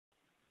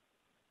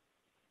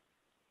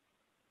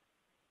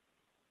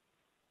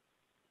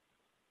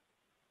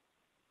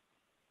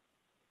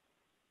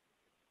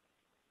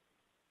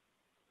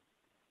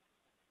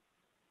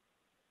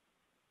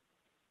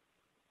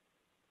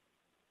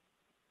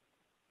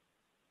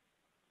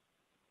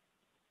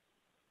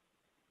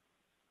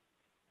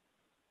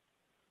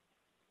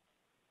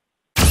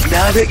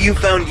Now that you've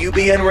found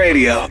UBN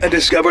Radio and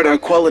discovered our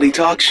quality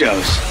talk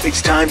shows,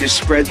 it's time to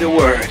spread the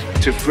word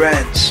to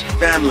friends,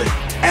 family,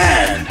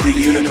 and the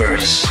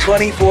universe.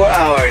 24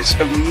 hours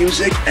of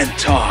music and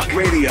talk.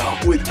 Radio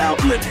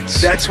without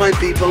limits. That's why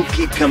people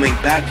keep coming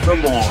back for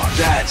more.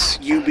 That's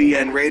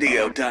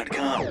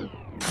ubnradio.com.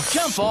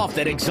 Jump off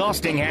that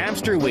exhausting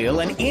hamster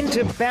wheel and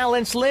into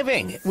balanced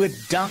living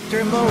with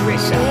Dr.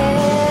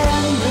 Marissa.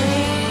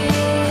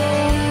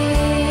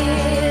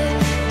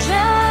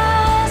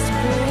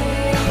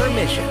 Her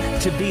mission,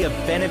 to be a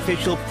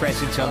beneficial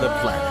presence on the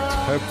planet.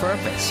 Her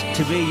purpose,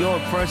 to be your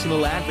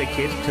personal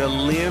advocate to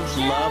live,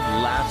 love,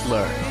 laugh,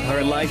 learn.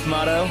 Her life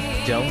motto,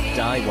 don't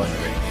die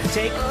wondering.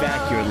 Take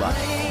back your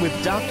life with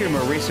Dr.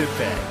 Marissa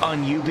Fay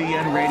on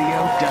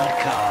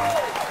ubnradio.com.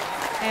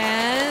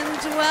 And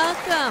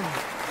welcome.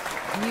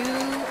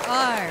 You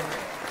are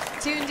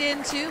tuned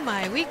into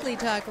my weekly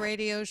talk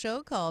radio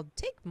show called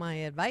Take My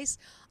Advice.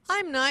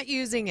 I'm not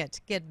using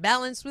it. Get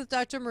balanced with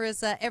Dr.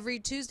 Marissa every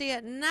Tuesday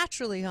at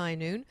naturally high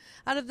noon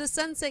out of the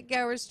Sunset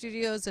Gower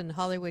Studios in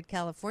Hollywood,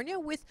 California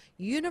with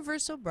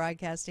Universal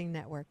Broadcasting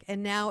Network.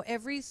 And now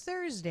every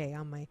Thursday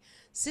on my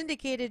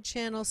syndicated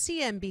channel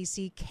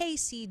CNBC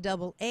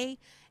KCAA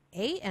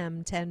AM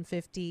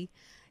 1050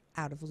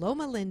 out of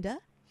Loma Linda.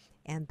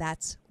 And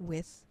that's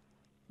with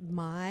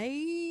my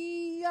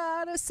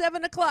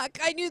 7 o'clock.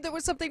 I knew there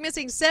was something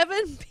missing.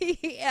 7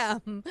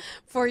 p.m.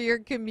 for your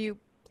commute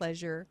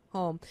pleasure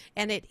home.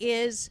 And it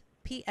is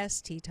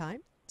PST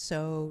time.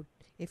 So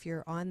if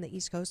you're on the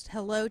East Coast,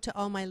 hello to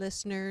all my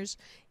listeners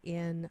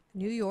in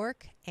New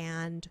York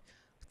and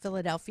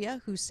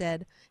Philadelphia who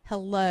said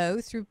hello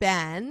through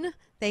Ben.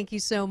 Thank you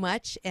so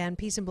much. And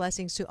peace and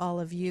blessings to all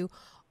of you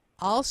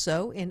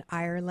also in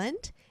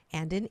Ireland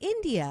and in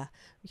India.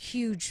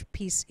 Huge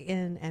peace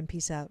in and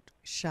peace out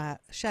shout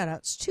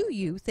outs to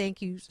you. Thank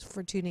you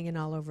for tuning in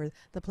all over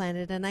the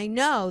planet. And I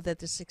know that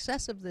the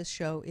success of this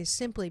show is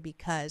simply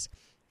because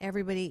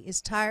everybody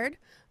is tired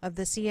of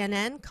the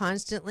CNN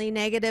constantly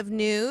negative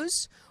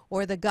news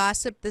or the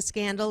gossip, the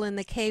scandal, and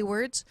the K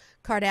words,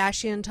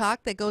 Kardashian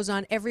talk that goes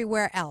on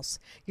everywhere else.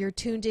 You're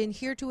tuned in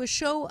here to a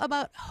show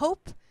about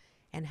hope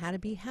and how to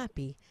be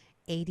happy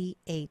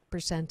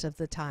 88% of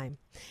the time.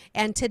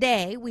 And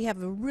today we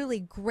have a really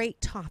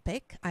great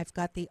topic. I've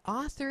got the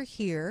author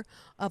here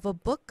of a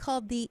book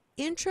called The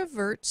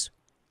Introverts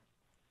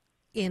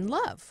in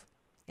Love.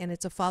 And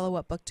it's a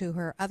follow-up book to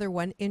her other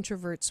one,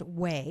 Introverts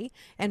Way.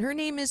 And her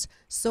name is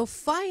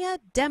Sophia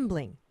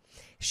Dembling.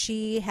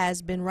 She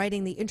has been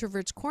writing the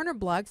Introverts Corner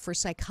blog for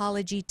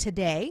Psychology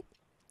Today.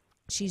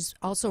 She's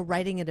also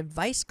writing an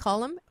advice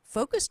column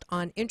focused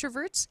on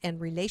introverts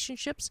and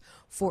relationships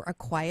for a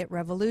quiet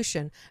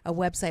revolution, a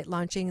website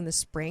launching in the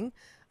spring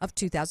of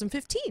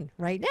 2015,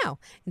 right now.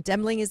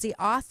 Dembling is the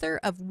author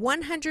of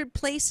 100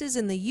 Places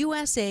in the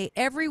USA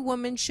Every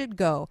Woman Should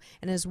Go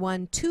and has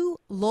won 2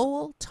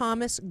 Lowell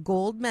Thomas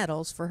Gold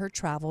Medals for her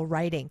travel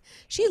writing.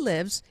 She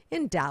lives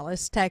in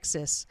Dallas,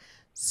 Texas.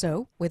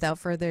 So, without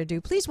further ado,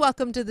 please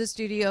welcome to the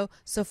studio,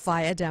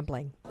 Sophia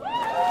Dembling.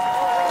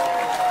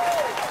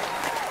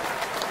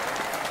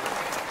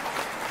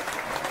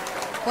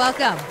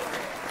 Welcome.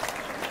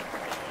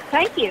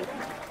 Thank you.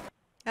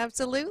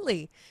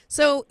 Absolutely.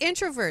 So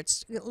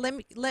introverts,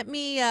 let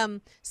me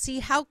see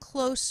how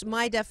close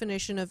my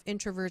definition of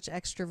introverts,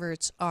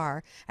 extroverts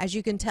are. As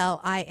you can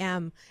tell, I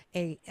am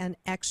an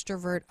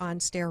extrovert on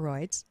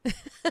steroids.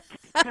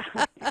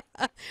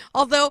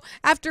 Although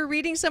after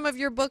reading some of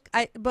your book,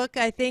 I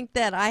think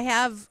that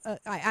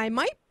I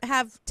might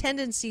have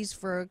tendencies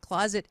for a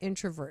closet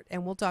introvert,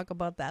 and we'll talk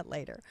about that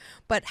later.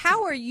 But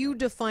how are you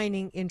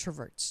defining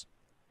introverts?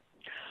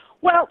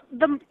 Well,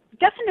 the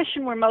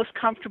definition we're most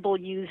comfortable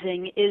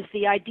using is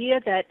the idea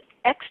that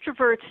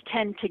extroverts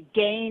tend to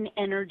gain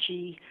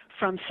energy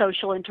from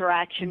social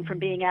interaction, from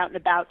being out and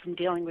about, from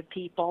dealing with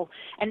people,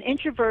 and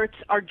introverts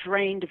are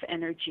drained of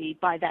energy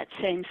by that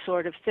same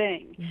sort of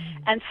thing.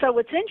 And so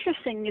what's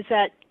interesting is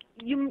that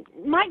you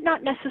might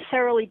not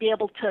necessarily be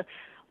able to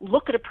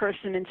look at a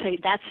person and say,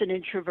 that's an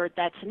introvert,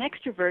 that's an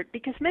extrovert,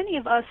 because many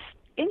of us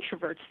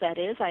introverts, that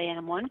is, I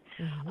am one,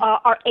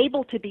 are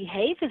able to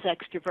behave as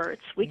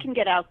extroverts. We can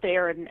get out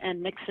there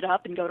and mix it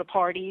up and go to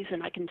parties,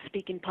 and I can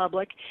speak in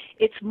public.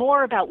 It's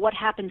more about what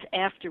happens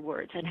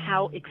afterwards and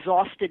how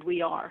exhausted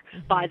we are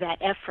by that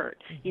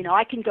effort. You know,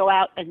 I can go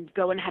out and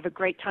have a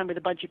great time with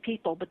a bunch of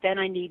people, but then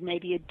I need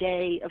maybe a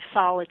day of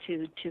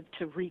solitude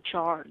to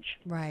recharge.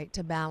 Right,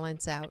 to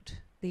balance out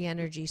the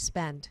energy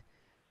spent.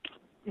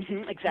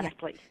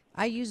 Exactly. Yeah.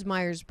 I use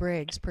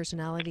Myers-Briggs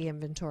personality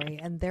inventory,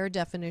 and their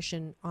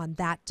definition on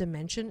that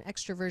dimension,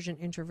 extroversion,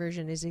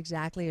 introversion, is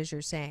exactly as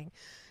you're saying.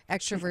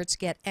 Extroverts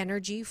get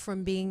energy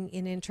from being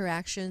in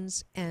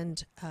interactions,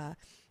 and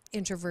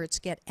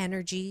introverts get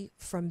energy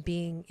from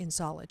being in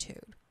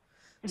solitude.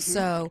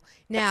 So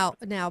now,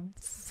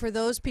 for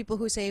those people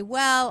who say,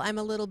 well, I'm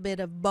a little bit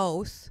of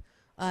both,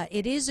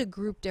 it is a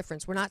group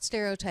difference. We're not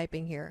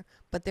stereotyping here,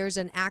 but there's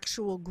an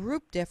actual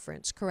group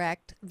difference,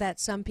 correct, that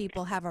some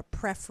people have a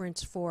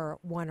preference for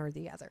one or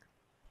the other.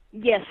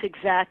 Yes,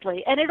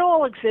 exactly. And it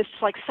all exists,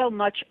 like so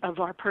much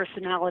of our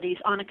personalities,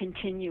 on a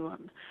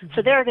continuum.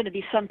 So there are going to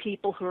be some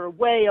people who are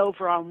way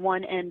over on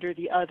one end or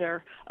the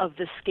other of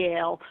the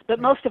scale, but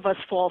most of us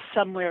fall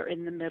somewhere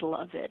in the middle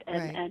of it.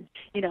 And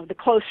you know, the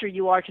closer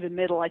you are to the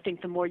middle, I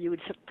think the more you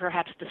would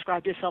perhaps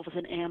describe yourself as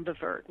an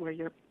ambivert, where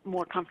you're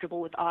more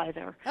comfortable with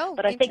either. Oh,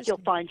 but I think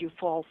you'll find you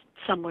fall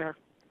somewhere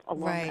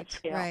along that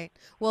scale. Right.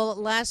 Well,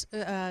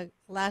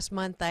 last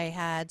month I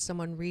had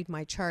someone read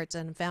my charts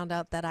and found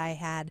out that I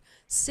had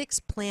 6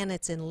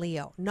 planets in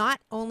Leo.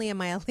 Not only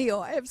am I a Leo,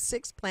 I have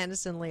 6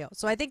 planets in Leo.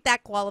 So I think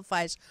that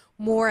qualifies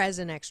more as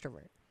an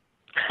extrovert.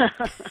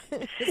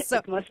 So,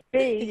 it must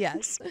be.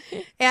 Yes.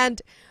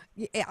 And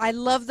I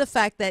love the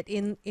fact that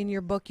in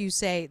your book you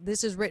say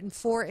this is written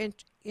for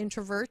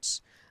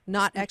introverts,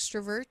 not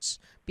extroverts,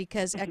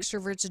 because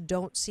extroverts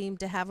don't seem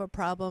to have a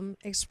problem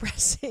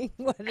expressing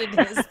what it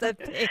is that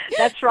they...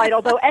 That's right,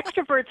 although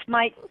extroverts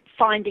might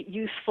find it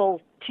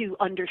useful to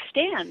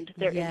understand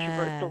their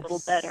introverts a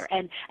little better.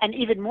 And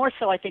even more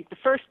so, I think the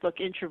first book,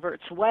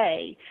 Introverts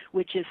Way,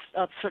 which is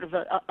sort of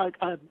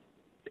a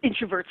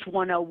Introverts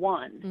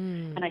 101.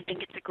 And I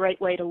think it's a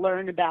great way to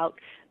learn about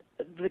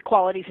the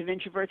qualities of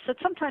introverts that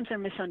sometimes are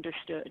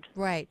misunderstood.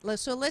 Right.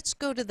 So let's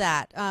go to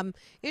that.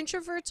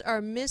 Introverts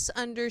are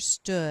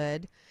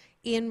misunderstood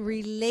in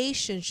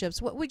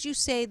relationships. What would you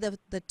say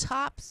the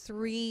top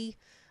 3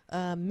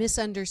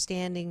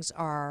 misunderstandings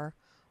are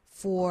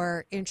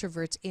for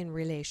introverts in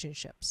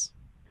relationships?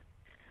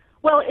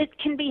 Well, it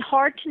can be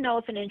hard to know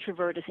if an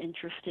introvert is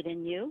interested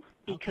in you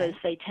because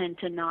they tend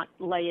to not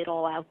lay it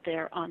all out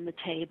there on the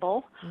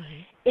table.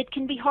 It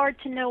can be hard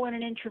to know when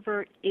an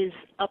introvert is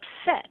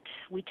upset.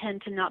 We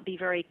tend to not be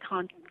very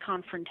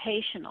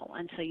confrontational,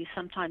 and so you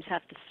sometimes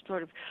have to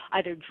sort of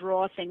either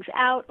draw things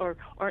out or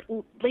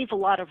leave a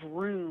lot of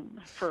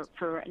room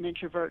for an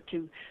introvert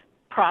to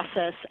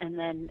process and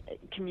then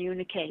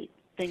communicate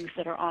things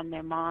that are on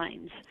their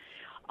minds.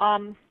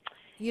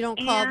 You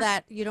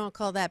don't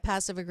call that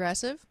passive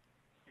aggressive?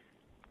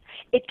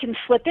 It can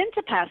slip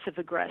into passive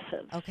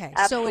aggressive. Okay,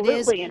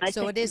 absolutely. So it is.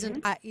 So it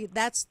isn't.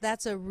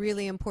 That's a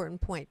really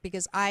important point,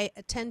 because I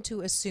tend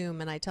to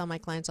assume, and I tell my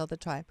clients all the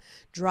time,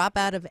 drop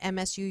out of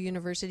MSU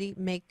University,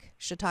 make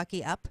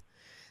shiitake up,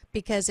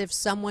 because if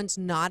someone's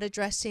not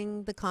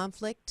addressing the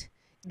conflict,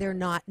 they're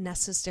not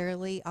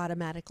necessarily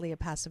automatically a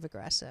passive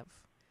aggressive.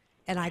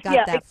 And I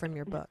got that from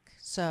your book.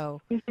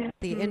 So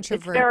the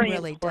introvert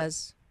really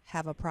does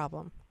have a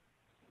problem.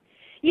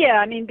 Yeah,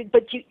 I mean,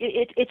 but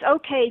it's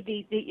okay.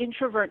 The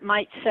introvert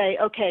might say,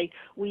 okay,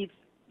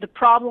 the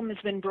problem has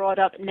been brought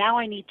up. Now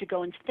I need to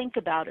go and think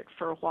about it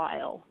for a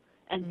while,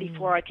 and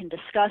before I can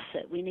discuss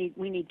it, we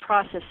need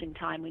processing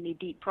time. We need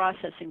deep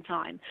processing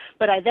time.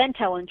 But I then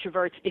tell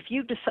introverts, if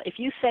you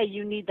say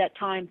you need that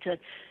time to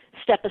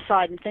step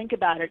aside and think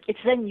about it,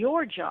 it's then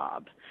your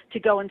job to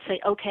go and say,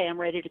 okay, I'm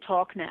ready to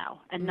talk now,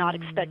 and not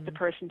expect the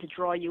person to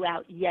draw you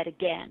out yet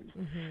again.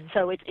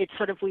 So it's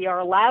sort of, we are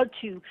allowed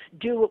to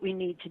do what we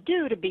need to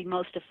do to be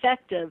most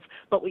effective,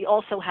 but we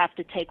also have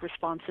to take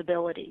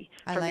responsibility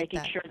for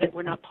making sure that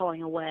we're not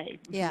pulling away.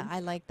 Yeah,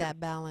 I like that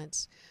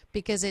balance,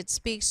 because it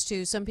speaks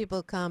to, some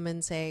people come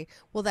and say,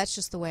 well, that's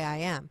just the way I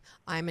am.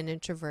 I'm an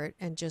introvert,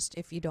 and just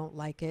if you don't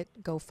like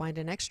it, go find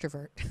an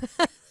extrovert.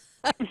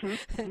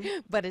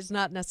 But it's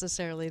not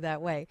necessarily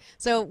that way.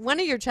 So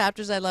one of your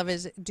chapters I love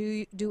is,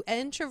 do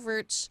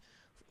introverts,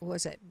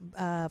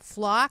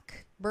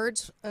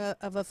 birds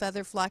of a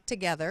feather flock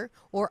together,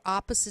 or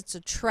opposites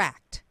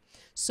attract?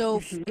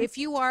 So if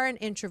you are an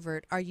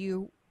introvert, are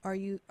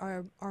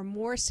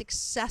more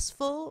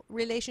successful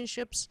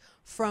relationships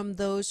from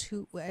those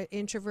who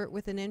introvert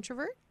with an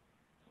introvert?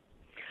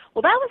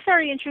 Well, that was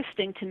very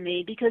interesting to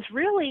me, because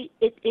really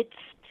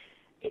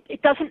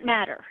it doesn't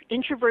matter.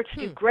 Introverts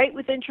do great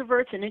with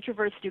introverts, and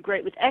introverts do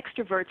great with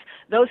extroverts.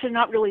 Those are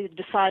not really the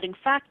deciding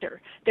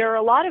factor. There are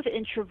a lot of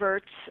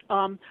introverts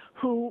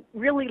who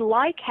really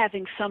like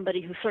having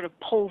somebody who sort of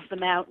pulls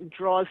them out and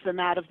draws them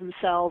out of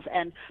themselves,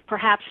 and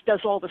perhaps does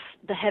all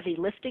the heavy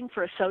lifting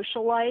for a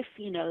social life.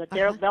 You know,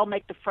 that they'll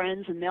make the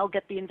friends and they'll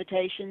get the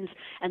invitations,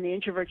 and the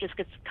introvert just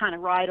gets to kind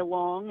of ride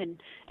along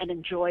and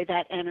enjoy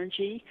that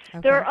energy.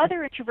 There are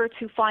other introverts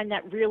who find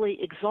that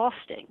really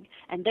exhausting,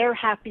 and they're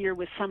happier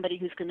with somebody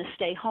who's going to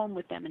stay home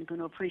with them and going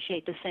to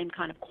appreciate the same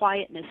kind of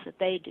quietness that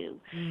they do.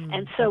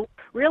 And so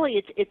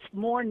really it's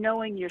more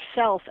knowing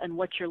yourself and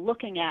what you're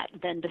looking at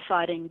than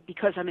deciding,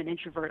 because I'm an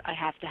introvert, I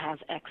have to have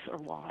X or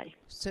Y.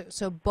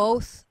 So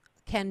both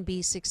can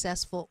be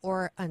successful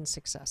or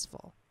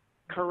unsuccessful.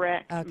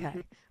 Correct.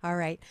 Okay. All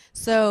right.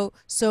 So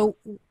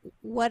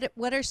what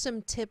are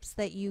some tips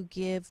that you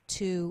give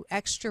to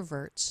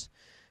extroverts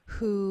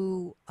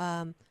who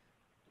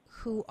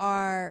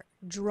are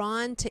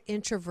drawn to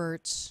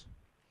introverts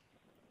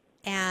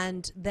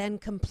and then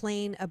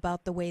complain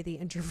about the way the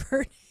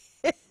introvert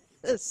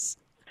is?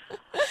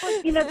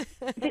 Well, you know,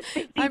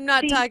 I'm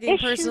not talking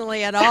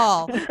personally at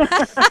all.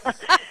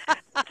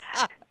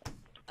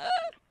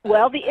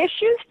 Well, the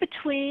issues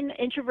between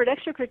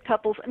introvert-extrovert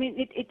couples, I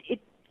mean,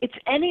 it's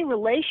any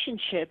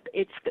relationship.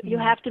 You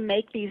have to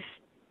make these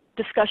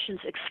discussions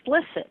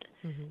explicit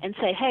and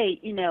say, hey,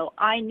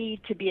 I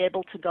need to be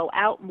able to go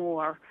out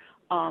more.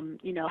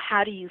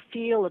 How do you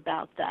feel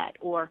about that?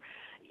 Or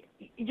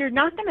you're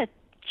not going to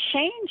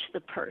change the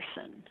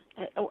person,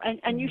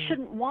 and you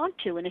shouldn't want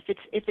to. And if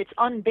it's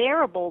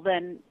unbearable,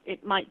 then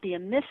it might be a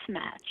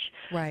mismatch.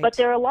 Right. But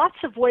there are lots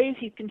of ways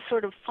you can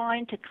sort of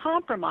find to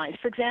compromise.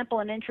 For example,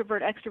 an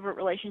introvert-extrovert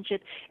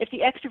relationship, if the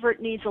extrovert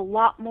needs a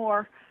lot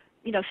more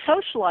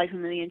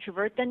socializing than the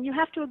introvert, then you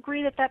have to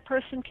agree that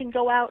person can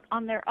go out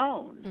on their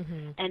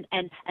own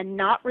and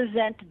not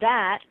resent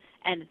that.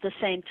 And at the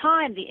same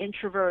time, the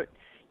introvert,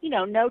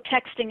 no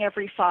texting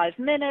every 5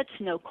 minutes,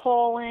 no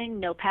calling,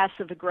 no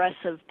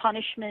passive-aggressive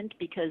punishment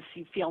because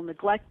you feel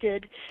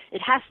neglected.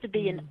 It has to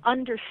be an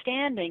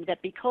understanding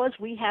that because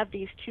we have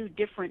these two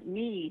different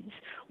needs,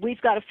 we've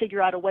got to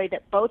figure out a way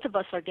that both of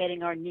us are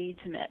getting our needs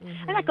met.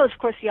 And that goes, of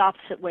course, the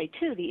opposite way,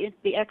 too.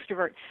 The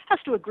extrovert has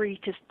to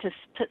agree to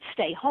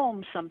stay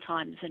home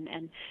sometimes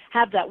and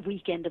have that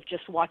weekend of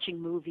just watching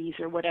movies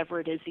or whatever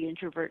it is the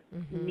introvert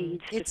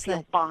needs to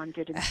feel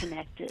bonded and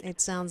connected.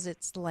 It's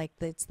like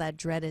it's that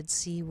dreaded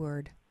C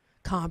word,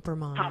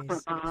 compromise.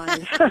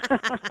 Compromise.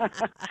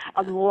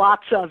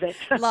 Lots of it.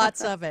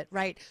 Lots of it,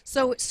 right.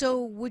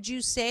 So would you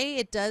say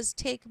it does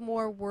take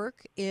more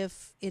work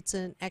if it's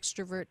an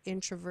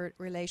extrovert-introvert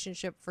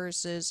relationship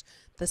versus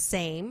the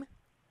same?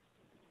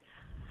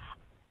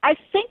 I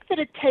think that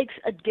it takes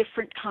a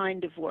different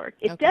kind of work.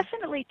 It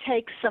definitely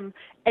takes some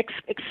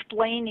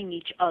explaining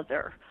each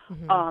other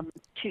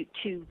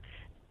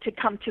to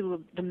come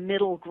to the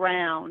middle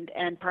ground,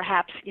 and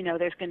perhaps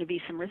there's going to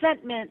be some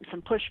resentment,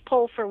 some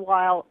push-pull for a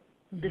while.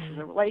 This is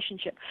a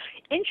relationship.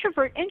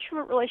 Introvert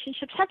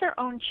relationships have their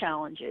own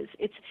challenges.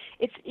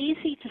 It's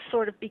easy to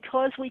sort of,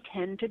 because we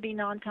tend to be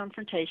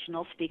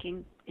non-confrontational,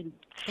 speaking in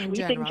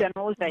sweeping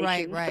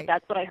generalizations, right. but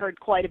that's what I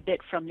heard quite a bit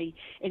from the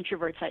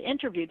introverts I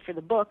interviewed for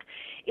the book.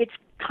 It's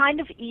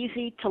kind of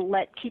easy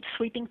to keep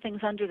sweeping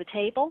things under the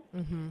table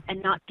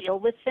and not deal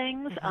with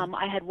things.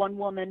 I had one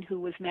woman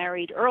who was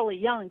married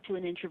young to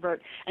an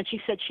introvert, and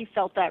she said she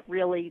felt that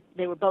really,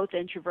 they were both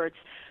introverts,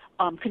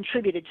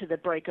 contributed to the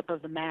breakup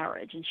of the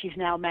marriage, and she's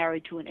now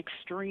married to an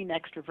extreme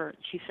extrovert.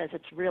 She says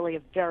it's really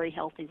a very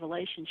healthy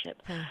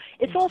relationship.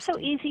 It's also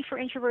easy for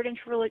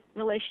introvert-introvert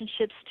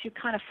relationships to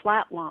kind of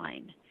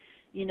flatline,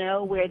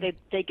 where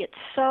they get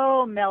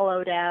so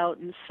mellowed out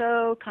and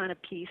so kind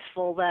of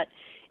peaceful that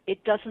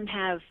it doesn't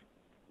have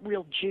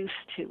real juice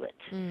to it.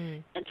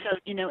 And so,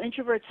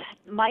 introverts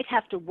might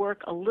have to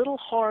work a little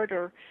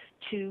harder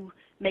to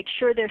make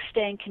sure they're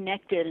staying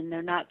connected and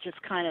they're not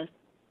just kind of,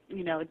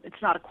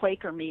 it's not a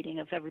Quaker meeting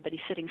of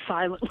everybody sitting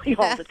silently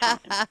all the time.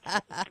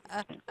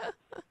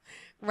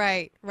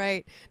 Right.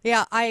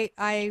 Yeah,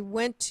 I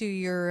went to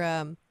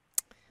your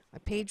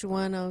page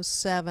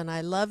 107.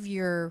 I love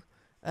your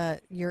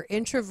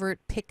introvert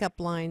pickup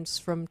lines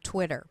from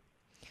Twitter.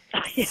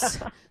 Yeah.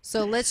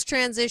 So let's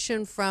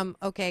transition from,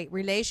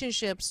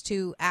 relationships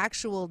to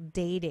actual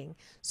dating.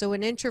 So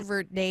an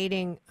introvert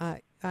dating,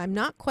 I'm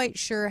not quite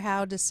sure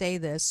how to say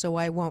this, so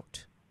I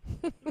won't.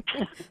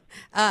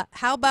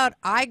 How about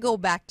I go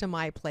back to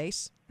my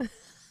place?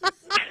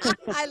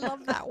 I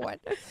love that one.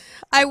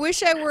 I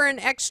wish I were an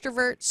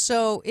extrovert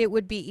so it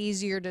would be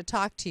easier to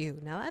talk to you.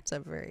 Now that's a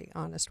very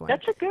honest one.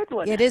 That's a good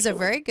one. It is a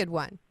very good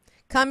one.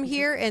 Come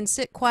here and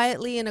sit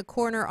quietly in a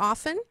corner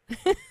often.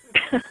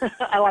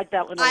 I like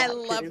that one a lot, I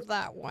love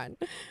that one.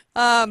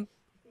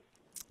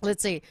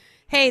 Let's see.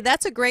 Hey,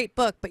 that's a great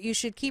book, but you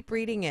should keep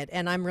reading it.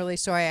 And I'm really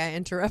sorry I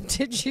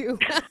interrupted you.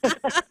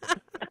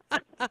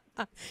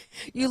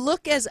 You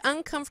look as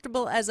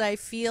uncomfortable as I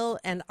feel,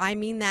 and I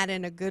mean that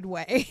in a good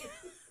way.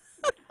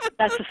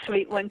 That's a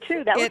sweet one,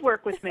 too. That would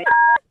work with me.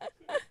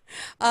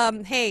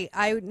 Hey,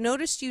 I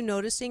noticed you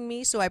noticing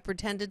me, so I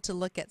pretended to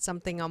look at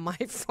something on my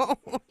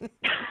phone.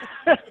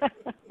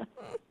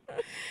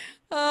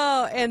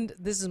 Oh, and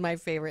this is my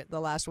favorite,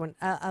 the last one.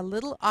 A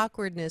little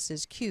awkwardness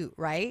is cute,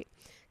 right?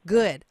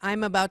 Good.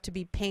 I'm about to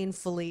be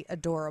painfully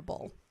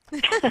adorable.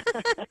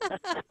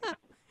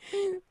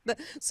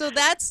 So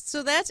that's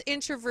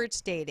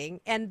introverts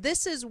dating, and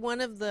this is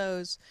one of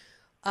those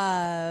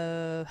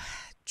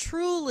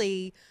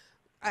truly,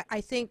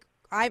 I think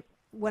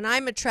when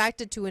I'm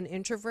attracted to an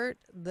introvert,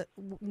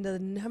 the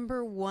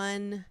number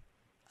one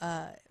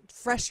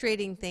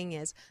frustrating thing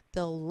is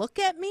they'll look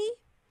at me,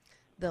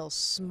 they'll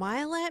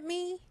smile at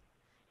me,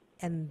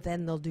 and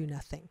then they'll do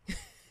nothing.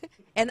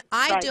 And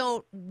I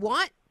don't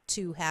want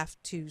to have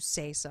to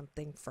say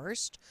something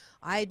first.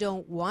 I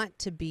don't want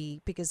to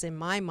be, because in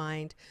my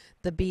mind,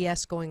 the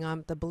BS going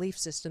on, the belief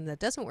system that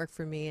doesn't work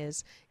for me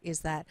is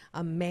that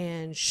a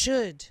man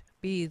should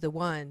be the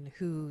one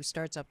who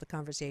starts up the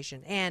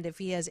conversation. And if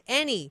he has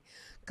any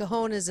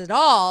cojones at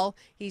all,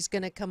 he's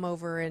going to come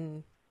over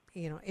and,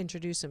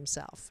 introduce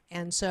himself.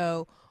 And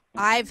so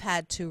I've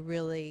had to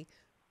really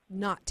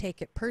not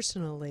take it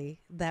personally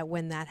that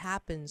when that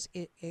happens,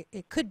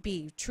 it could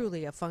be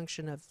truly a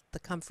function of the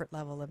comfort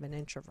level of an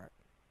introvert.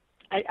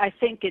 I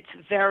think it's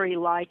very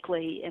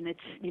likely, and it's,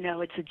 you know,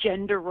 it's a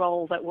gender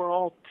role that we're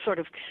all sort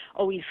of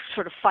always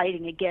sort of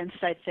fighting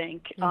against, I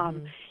think.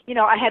 You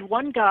know, I had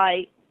one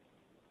guy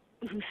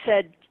who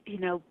said, you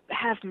know,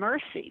 have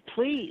mercy,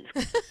 please.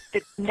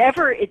 It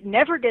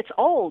never gets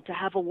old to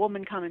have a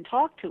woman come and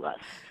talk to us,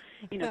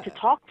 you know, to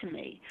talk to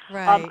me.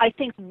 Right. I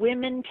think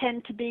women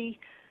tend to be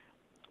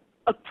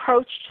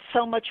approached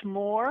so much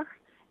more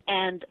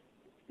and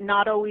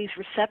not always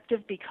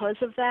receptive because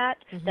of that,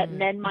 that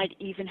men might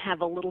even have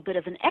a little bit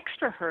of an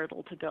extra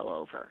hurdle to go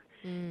over.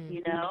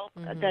 You know,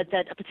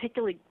 that a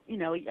particularly, you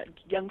know,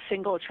 young,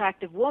 single,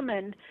 attractive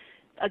woman,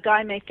 a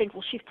guy may think,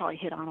 well, she's probably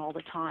hit on all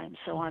the time,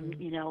 so I'm,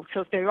 you know,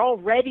 so if they're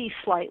already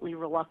slightly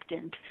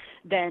reluctant,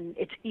 then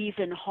it's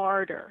even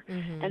harder.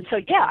 And so,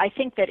 yeah, I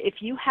think that if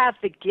you have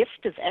the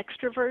gift of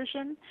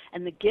extroversion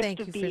and the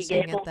gift of being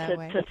able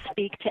to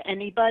speak to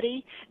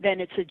anybody, then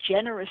it's a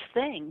generous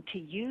thing to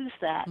use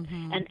that.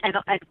 And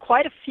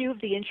quite a few of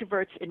the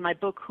introverts in my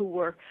book who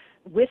were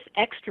with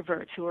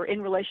extroverts, who were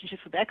in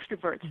relationships with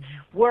extroverts,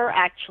 were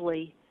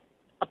actually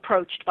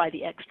approached by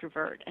the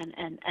extrovert, and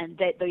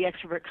the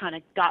extrovert kind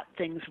of got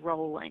things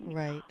rolling.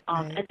 Right.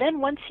 And then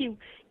once you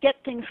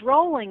get things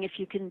rolling, if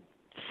you can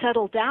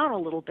settle down a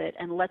little bit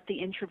and let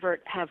the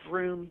introvert have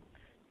room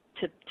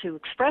to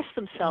express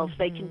themselves,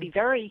 they can be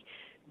very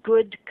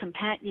good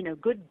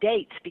good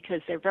dates, because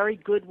they're very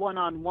good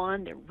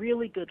one-on-one. They're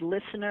really good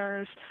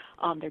listeners.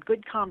 They're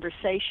good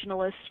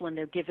conversationalists when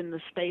they're given the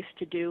space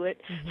to do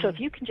it. So if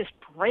you can just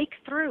break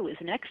through as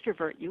an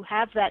extrovert, you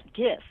have that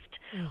gift.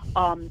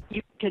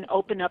 You can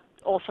open up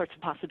all sorts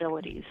of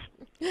possibilities.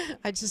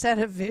 I just had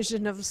a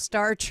vision of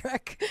Star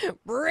Trek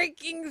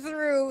breaking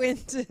through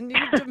into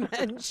new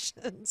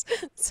dimensions.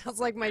 Sounds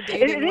like my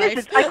dating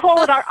life.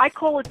 I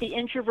call it the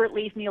introvert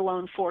leave me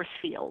alone force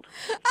field.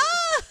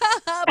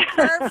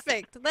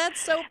 Perfect.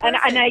 That's so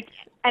perfect.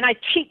 And I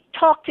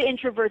talk to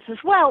introverts as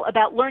well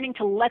about learning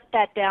to let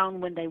that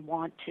down when they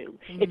want to.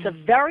 It's a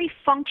very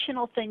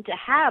functional thing to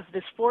have,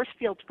 this force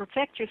field, to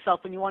protect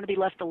yourself when you want to be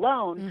left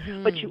alone,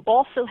 but you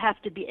also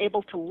have to be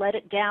able to let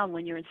it down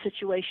when you're in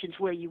situations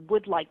where you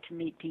would like to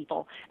meet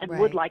people and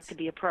would like to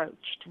be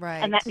approached. Right.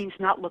 And that means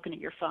not looking at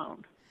your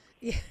phone.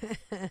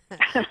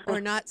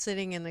 Or not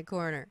sitting in the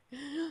corner.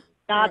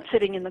 Not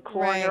sitting in the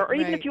corner, or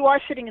even if you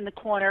are sitting in the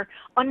corner,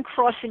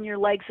 uncrossing your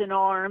legs and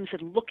arms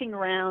and looking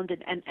around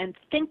and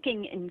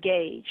thinking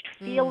engaged,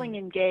 feeling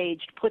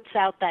engaged, puts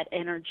out that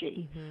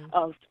energy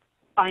of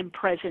I'm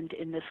present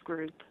in this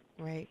group.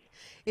 Right.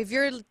 If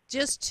you're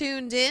just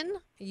tuned in,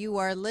 you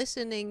are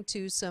listening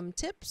to some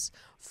tips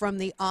from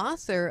the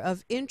author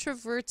of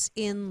Introverts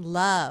in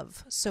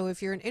Love. So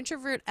if you're an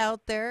introvert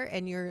out there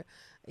and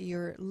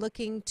you're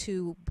looking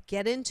to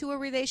get into a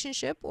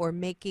relationship or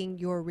making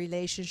your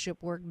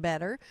relationship work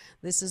better,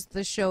 this is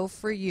the show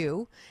for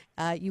you.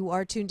 You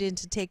are tuned in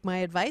to Take My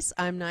Advice.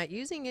 I'm not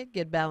using it.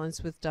 Get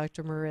Balanced with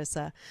Dr.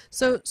 Marissa.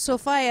 So,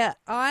 Sophia,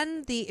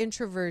 on the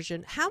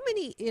introversion, how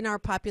many in our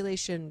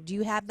population, do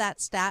you have that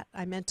stat?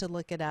 I meant to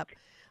look it up.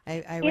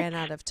 I ran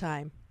out of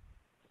time.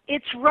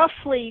 It's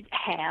roughly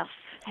half.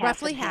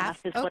 Roughly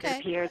half is what it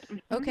appears.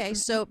 Okay,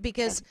 so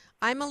because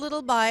I'm a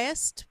little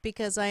biased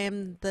because I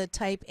am the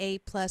type A++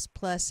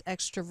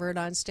 extrovert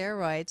on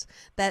steroids,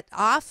 that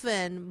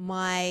often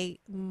my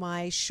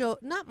show,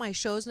 not my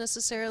shows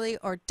necessarily,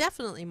 or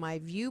definitely my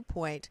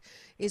viewpoint,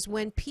 is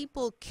when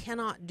people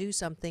cannot do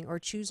something or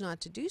choose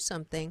not to do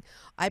something,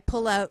 I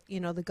pull out,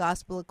 the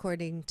gospel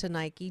according to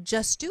Nike,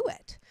 just do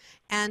it.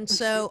 And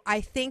so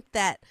I think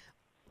that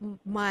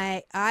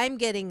I'm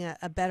getting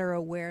a better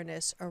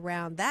awareness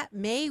around that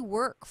may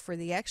work for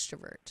the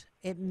extrovert.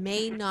 It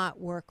may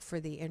not work for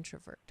the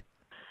introvert.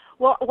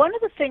 Well, one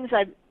of the things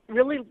I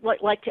really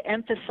like to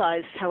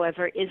emphasize,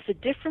 however, is the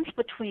difference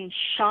between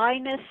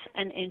shyness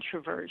and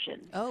introversion.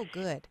 Oh,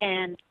 good.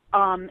 And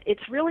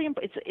it's really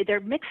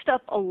they're mixed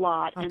up a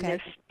lot, okay.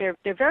 And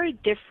they're very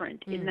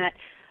different in that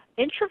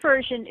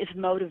introversion is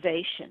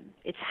motivation.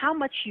 It's how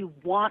much you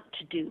want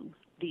to do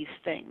these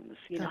things,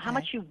 okay. How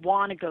much you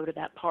want to go to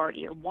that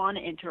party or want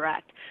to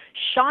interact.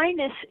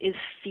 Shyness is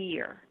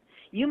fear.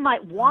 You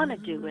might want to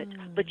do it,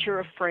 but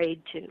you're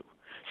afraid to.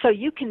 So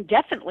you can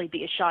definitely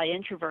be a shy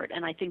introvert,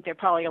 and I think there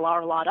probably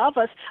are a lot of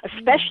us,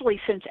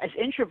 especially since as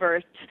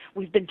introverts,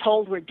 we've been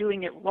told we're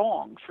doing it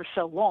wrong for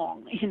so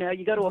long. You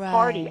go to a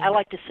party, I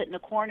like to sit in a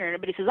corner, and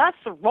everybody says, that's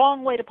the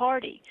wrong way to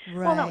party.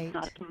 Right. Well, no, it's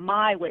not. It's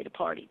my way to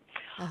party.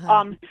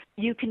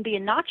 You can be a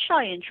not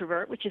shy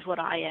introvert, which is what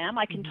I am.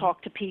 I can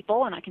talk to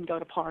people and I can go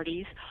to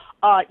parties.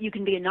 You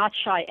can be a not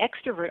shy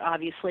extrovert,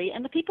 obviously,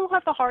 and the people who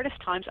have the hardest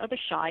times are the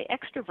shy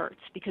extroverts,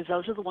 because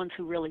those are the ones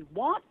who really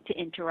want to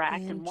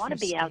interact and want to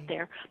be out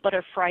there but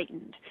are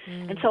frightened.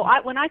 And so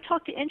when I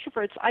talk to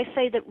introverts, I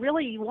say that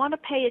really you want to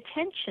pay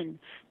attention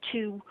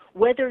to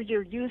whether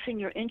you're using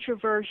your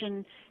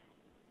introversion,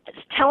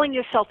 telling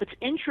yourself it's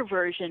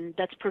introversion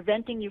that's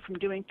preventing you from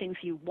doing things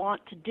you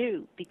want to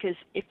do, because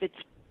if it's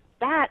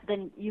that,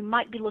 then you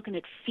might be looking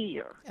at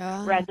fear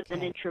rather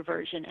than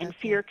introversion, and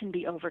fear can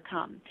be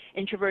overcome.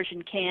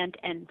 Introversion can't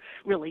and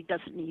really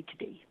doesn't need to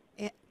be.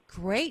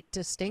 great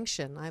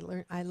distinction.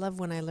 I love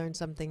when I learn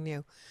something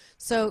new.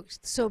 So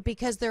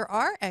because there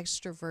are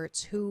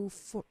extroverts who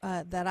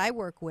that I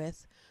work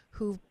with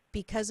who,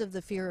 because of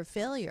the fear of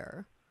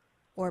failure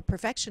or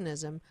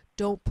perfectionism,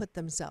 don't put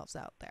themselves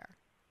out there.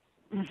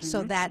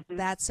 So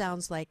that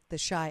sounds like the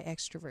shy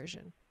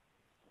extroversion.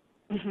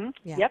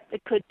 Yeah. Yep,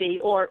 it could be,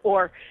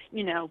 or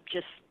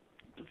just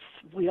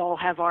we all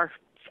have our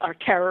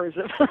terrors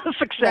of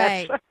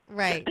success.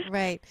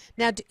 Right.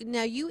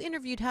 Now you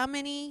interviewed how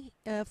many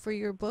for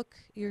your book,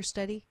 your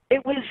study?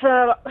 It was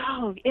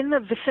in the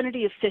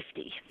vicinity of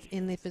 50.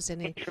 In the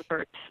vicinity.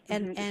 Introverts.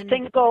 And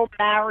single,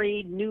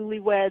 married,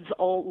 newlyweds,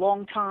 old,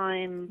 long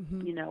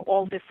time,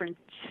 all different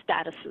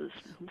statuses.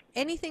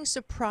 Anything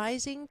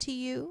surprising to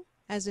you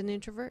as an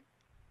introvert?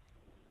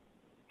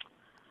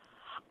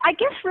 I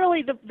guess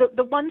really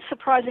the one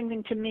surprising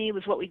thing to me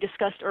was what we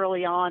discussed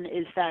early on,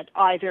 is that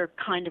either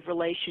kind of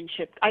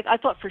relationship. I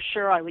thought for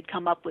sure I would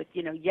come up with,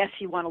 yes,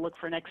 you want to look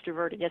for an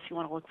extrovert, and yes, you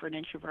want to look for an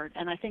introvert.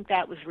 And I think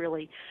that was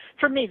really,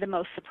 for me, the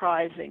most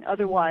surprising.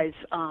 Otherwise,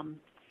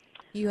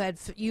 you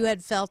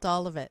had felt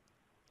all of it.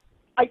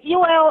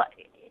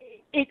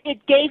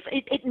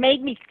 It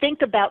made me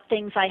think about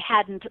things I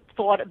hadn't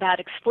thought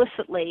about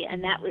explicitly,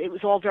 and that it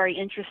was all very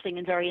interesting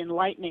and very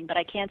enlightening. But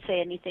I can't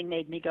say anything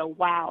made me go,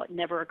 "Wow!" It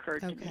never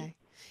occurred to me.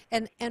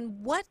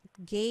 And what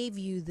gave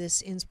you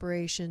this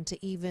inspiration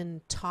to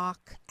even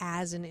talk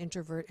as an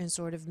introvert and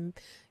sort of,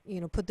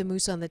 put the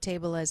moose on the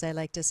table, as I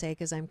like to say,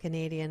 because I'm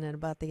Canadian and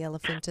about the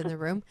elephant in the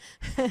room?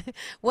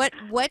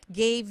 What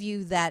gave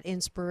you that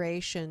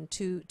inspiration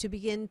to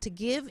begin to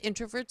give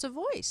introverts a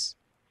voice?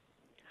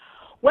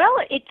 Well,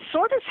 it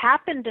sort of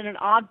happened in an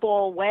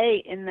oddball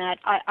way in that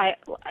I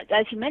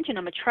as you mentioned,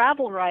 I'm a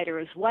travel writer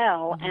as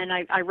well, and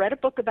I read a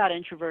book about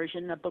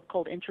introversion, a book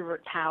called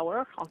Introvert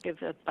Power. I'll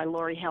give it by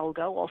Laurie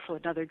Helgo, also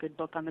another good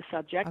book on the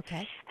subject.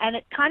 Okay. And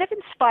it kind of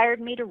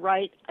inspired me to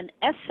write an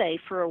essay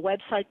for a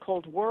website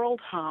called World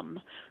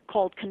Hum,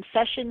 called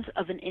Confessions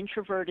of an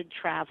Introverted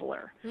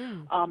Traveler.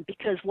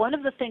 Because one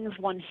of the things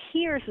one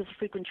hears as a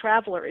frequent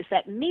traveler is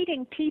that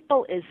meeting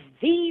people is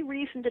the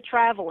reason to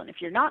travel, and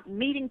if you're not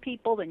meeting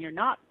people, then you're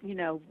not,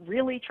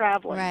 really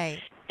traveling. Right.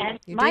 And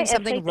you're my doing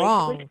something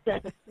wrong.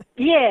 Said,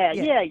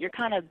 yeah, you're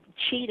kind of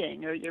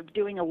cheating, or you're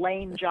doing a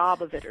lame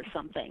job of it or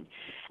something.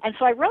 And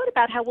so I wrote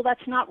about how, well,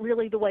 that's not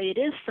really the way it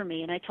is for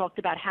me, and I talked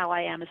about how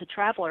I am as a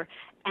traveler,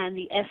 and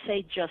the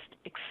essay just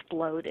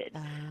exploded.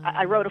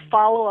 I wrote a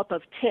follow-up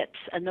of tips,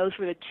 and those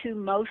were the two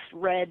most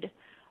read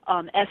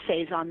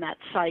essays on that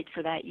site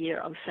for that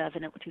year,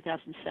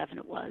 2007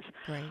 it was.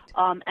 Great.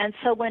 And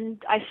so when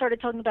I started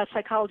talking about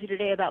Psychology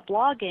Today about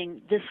blogging,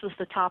 this was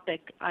the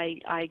topic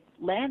I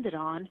landed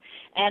on.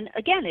 And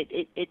again,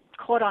 it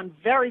caught on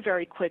very,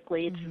 very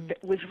quickly.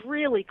 It was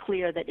really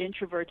clear that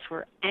introverts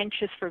were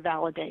anxious for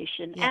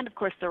validation. Yeah. And of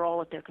course, they're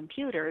all at their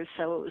computers,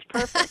 so it was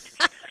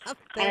perfect.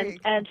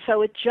 and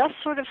so it just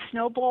sort of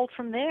snowballed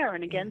from there.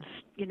 And again,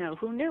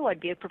 who knew I'd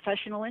be a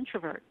professional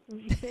introvert?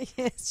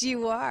 Yes,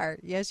 you are.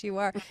 Yes, you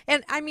are.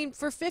 And I mean,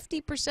 for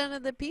 50%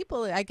 of the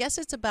people, I guess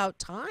it's about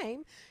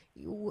time.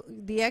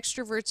 The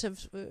extroverts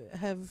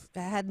have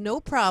had no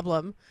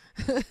problem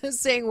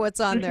saying what's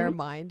on their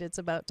mind. It's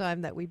about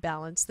time that we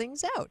balance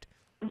things out.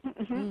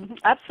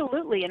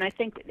 Absolutely. And I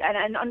think,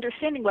 and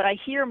understanding what I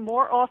hear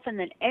more often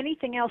than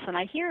anything else, and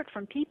I hear it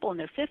from people in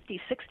their 50s,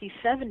 60s,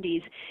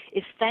 70s,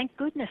 is thank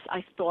goodness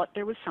I thought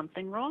there was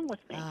something wrong with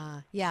me.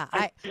 Yeah,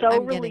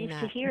 I'm relieved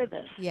to hear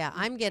this. Yeah,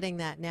 I'm getting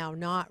that now,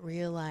 not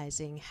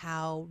realizing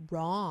how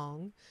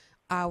wrong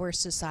our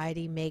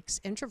society makes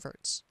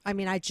introverts. I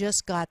mean, I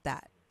just got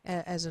that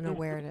as an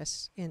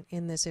awareness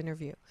in this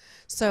interview.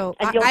 So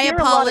I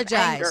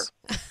apologize.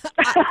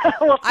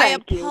 Well, I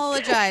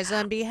apologize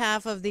on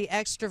behalf of the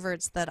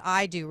extroverts that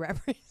I do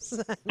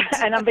represent.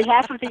 And on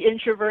behalf of the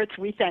introverts,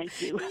 we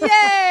thank you.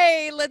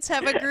 Yay! Let's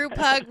have a group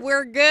hug.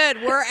 We're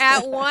good. We're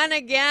at one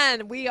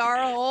again. We are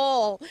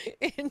whole.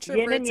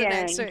 Introverts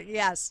and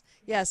extroverts.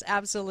 Yes,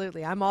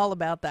 absolutely. I'm all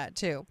about that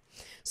too.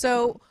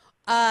 So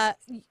can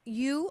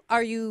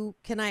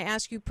I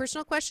ask you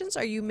personal questions?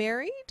 Are you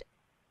married?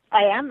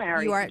 I am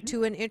married. You are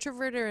to an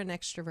introvert or an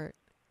extrovert?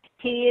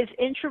 He is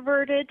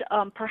introverted,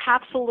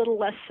 perhaps a little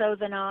less so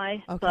than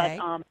I, okay.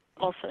 But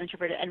also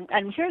introverted.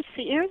 And here's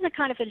the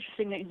kind of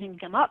interesting thing that can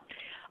come up.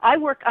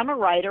 I'm a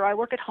writer. I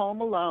work at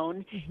home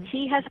alone.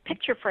 He has a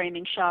picture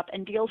framing shop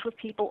and deals with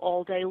people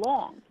all day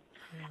long.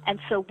 And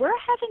so we're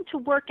having to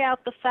work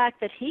out the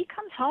fact that he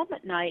comes home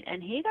at night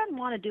and he doesn't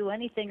want to do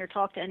anything or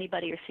talk to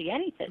anybody or see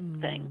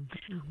anything.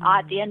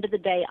 At the end of the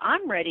day, I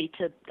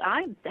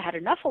had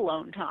enough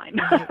alone time.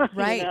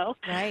 Right,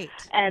 right.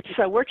 And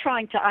so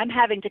I'm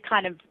having to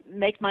kind of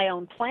make my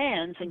own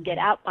plans and get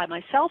out by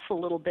myself a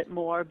little bit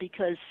more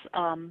because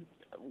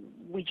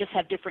we just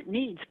have different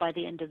needs by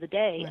the end of the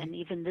day. Right. And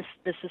even this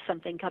is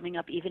something coming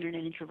up even in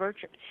an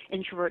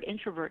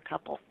introvert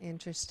couple.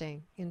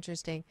 Interesting.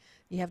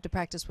 You have to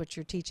practice what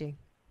you're teaching.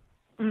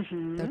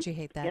 Don't you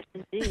hate that?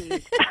 Yes,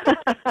 indeed.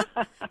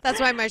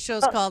 That's why my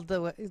show's called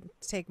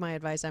Take My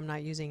Advice, I'm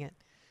Not Using It.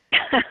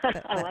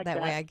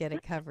 That way I get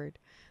it covered.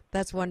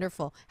 That's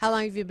wonderful. How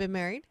long have you been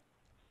married?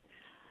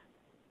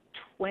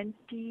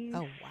 26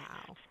 Oh,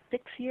 wow.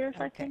 years,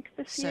 I Okay. think,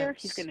 this So- year.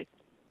 He's going to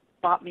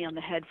bop me on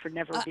the head for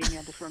never being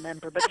able to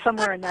remember, but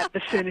somewhere in that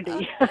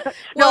vicinity.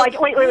 Well,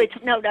 wait.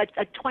 No, that's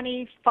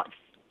 20.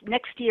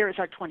 Next year is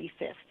our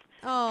 25th.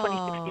 Oh,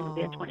 2016 will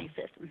be our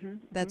 25th.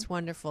 That's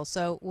wonderful.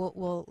 So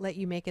we'll let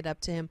you make it up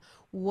to him.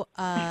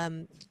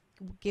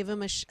 Give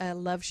him a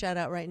love shout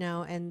out right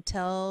now and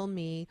tell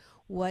me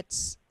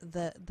what's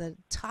the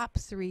top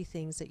 3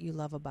 things that you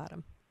love about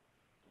him.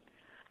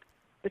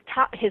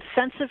 His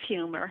sense of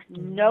humor.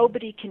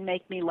 Nobody can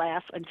make me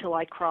laugh until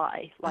I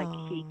cry like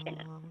he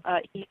can.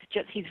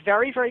 He's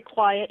very, very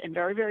quiet and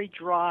very, very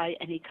dry,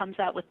 and he comes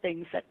out with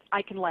things that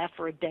I can laugh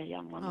for a day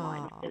on one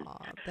line of his.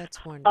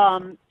 That's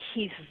wonderful.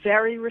 He's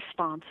very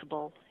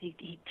responsible.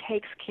 He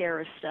takes care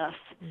of stuff.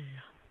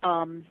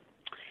 And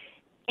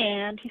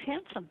he's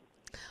handsome.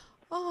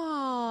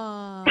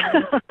 Oh.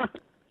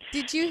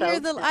 Did you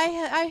hear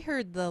I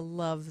heard the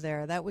love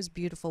there. That was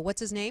beautiful. What's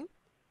his name?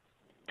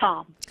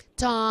 Tom.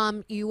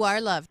 Tom, you are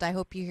loved. I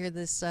hope you hear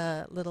this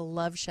little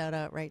love shout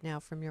out right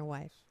now from your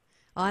wife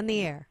on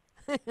the air.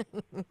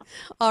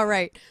 All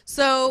right.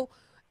 So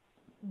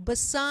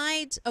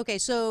besides, okay,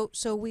 so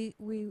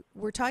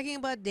we're talking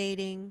about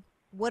dating.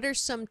 What are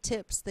some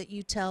tips that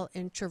you tell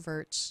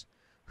introverts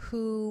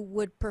who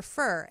would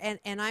prefer?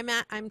 And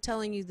I'm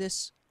telling you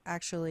this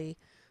actually,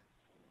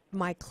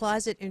 my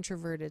closet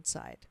introverted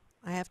side.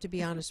 I have to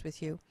be honest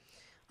with you.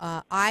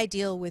 I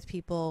deal with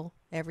people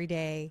every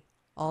day,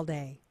 all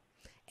day.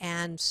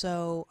 And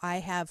so I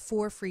have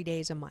 4 free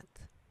days a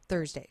month,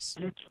 Thursdays.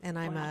 And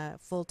I'm a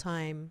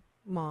full-time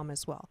mom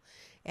as well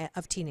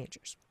of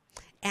teenagers.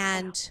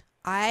 And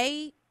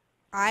I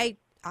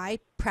try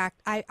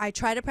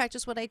to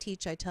practice what I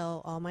teach. I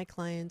tell all my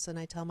clients and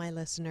I tell my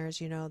listeners,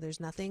 there's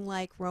nothing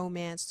like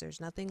romance. There's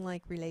nothing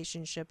like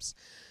relationships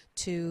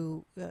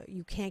you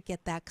can't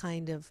get that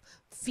kind of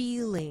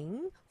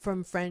feeling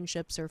from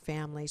friendships or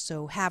family.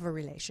 So have a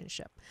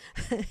relationship.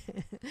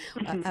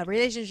 A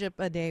relationship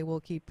a day will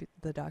keep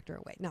the doctor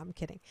away. No, I'm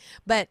kidding.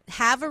 But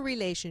have a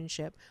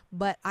relationship.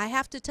 But I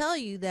have to tell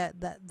you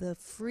that the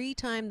free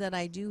time that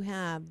I do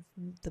have,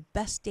 the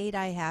best date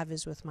I have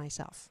is with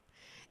myself.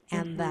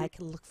 And that I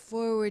can look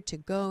forward to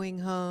going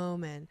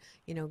home and,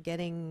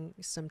 getting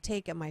some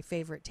my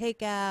favorite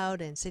takeout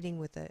and sitting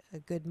with a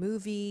good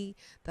movie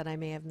that I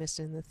may have missed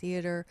in the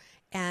theater.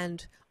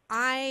 And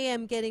I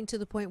am getting to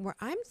the point where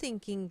I'm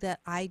thinking that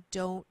I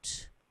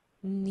don't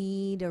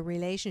need a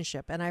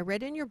relationship. And I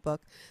read in your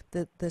book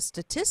that the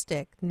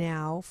statistic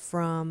now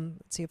from,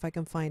 let's see if I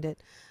can find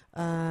it,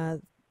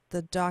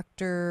 the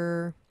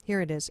doctor,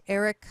 here it is,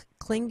 Eric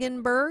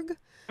Klingenberg,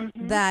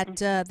 that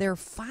there are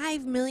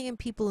 5 million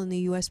people in the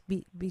U.S.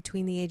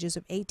 between the ages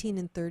of 18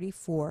 and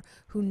 34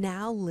 who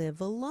now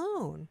live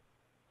alone.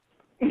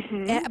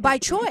 By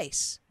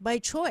choice.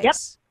 Yep.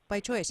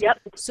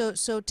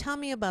 So tell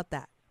me about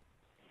that.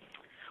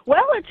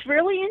 Well, it's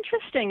really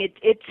interesting.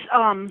 It's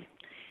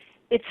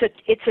a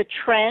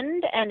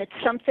trend, and it's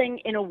something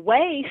in a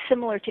way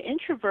similar to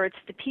introverts.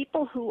 The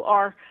people who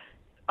are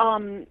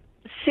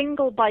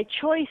single by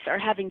choice are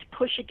having to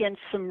push against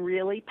some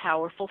really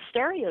powerful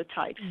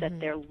stereotypes that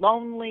they're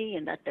lonely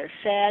and that they're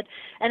sad.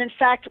 And in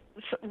fact,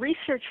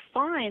 research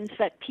finds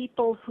that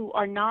people who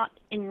are not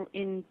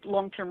in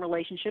long-term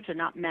relationships, are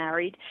not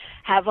married,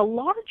 have a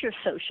larger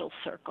social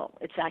circle.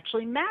 It's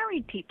actually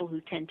married people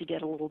who tend to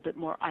get a little bit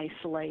more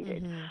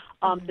isolated.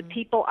 The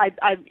people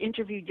I've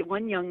interviewed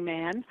one young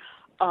man,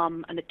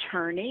 an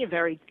attorney, a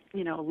very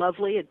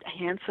lovely, a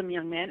handsome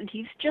young man, and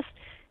he's just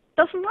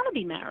doesn't want to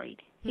be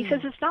married. He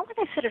says, it's not like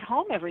I sit at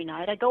home every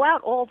night. I go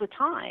out all the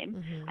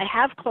time. I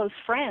have close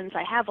friends.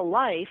 I have a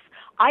life.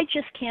 I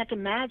just can't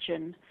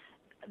imagine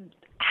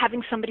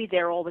having somebody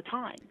there all the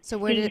time. So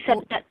he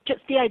said that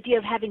just the idea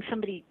of having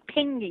somebody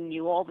pinging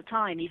you all the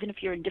time, even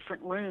if you're in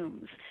different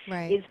rooms,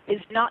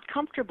 is not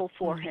comfortable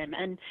for him.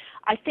 And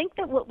I think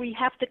that what we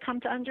have to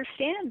come to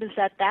understand is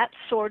that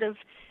sort of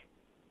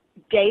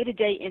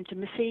day-to-day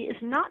intimacy is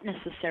not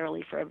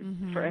necessarily for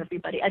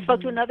everybody. I spoke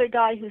to another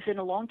guy who's in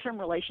a long-term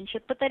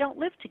relationship, but they don't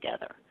live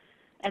together,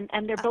 and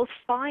they're both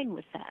fine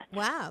with that.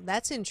 Wow,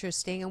 that's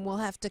interesting, and we'll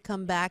have to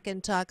come back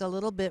and talk a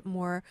little bit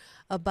more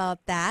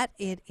about that.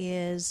 It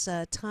is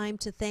time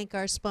to thank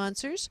our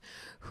sponsors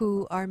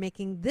who are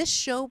making this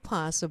show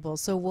possible.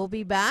 So we'll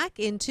be back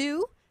in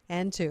 2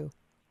 and 2.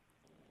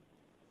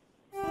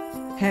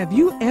 Have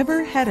you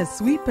ever had a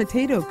sweet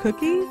potato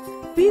cookie?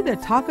 Be the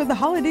talk of the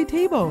holiday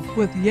table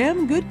with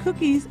Yum Good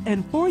cookies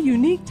and 4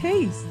 unique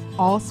tastes.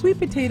 All sweet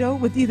potato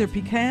with either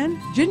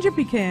pecan, ginger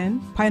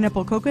pecan,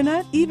 pineapple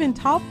coconut, even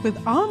topped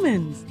with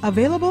almonds.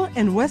 Available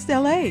in West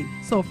LA.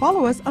 So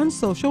follow us on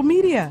social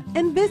media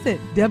and visit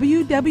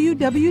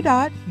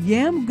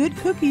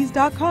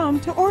www.yamgoodcookies.com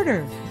to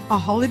order. A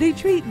holiday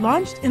treat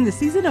launched in the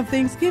season of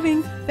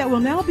Thanksgiving that will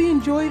now be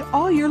enjoyed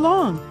all year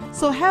long.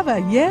 So have a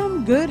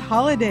Yum Good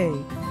holiday.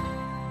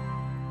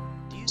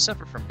 Do you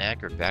suffer from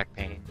neck or back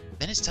pain?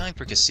 Then it's time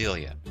for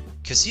Casilia.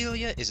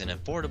 Casilia is an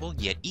affordable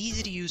yet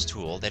easy-to-use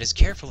tool that is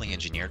carefully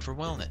engineered for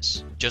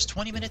wellness. Just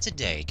 20 minutes a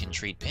day can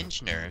treat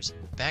pinched nerves,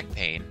 back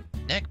pain,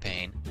 neck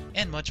pain,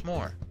 and much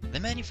more. The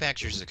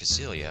manufacturers of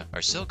Cassilia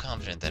are so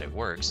confident that it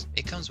works,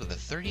 it comes with a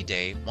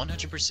 30-day,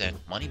 100%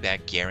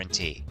 money-back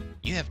guarantee.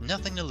 You have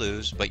nothing to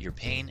lose but your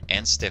pain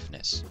and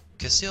stiffness.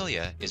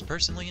 Cassilia is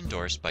personally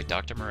endorsed by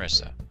Dr.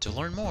 Marissa. To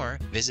learn more,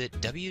 visit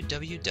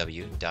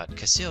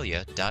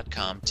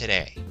www.cassilia.com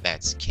today.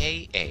 That's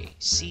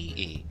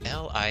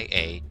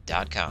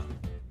KACELIA.com.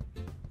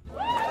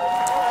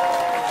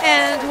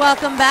 And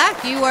welcome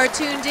back. You are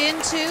tuned in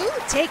to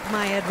Take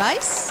My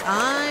Advice.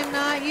 I'm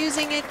Not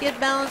Using It. Get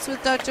Balanced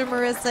with Dr.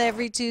 Marissa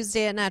every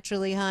Tuesday at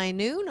Naturally High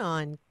Noon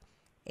on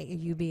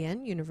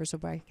UBN, Universal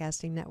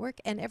Broadcasting Network,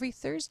 and every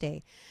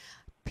Thursday,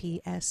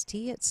 PST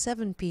at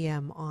 7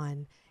 p.m.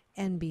 on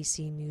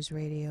NBC News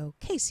Radio,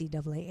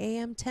 KCAA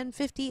AM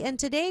 1050. And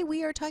today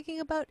we are talking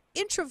about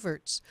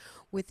introverts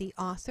with the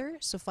author,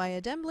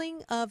 Sophia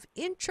Dembling, of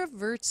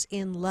Introverts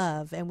in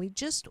Love. And we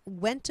just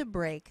went to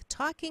break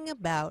talking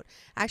about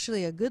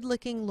actually a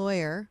good-looking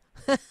lawyer.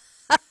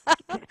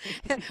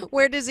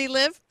 Where does he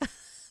live?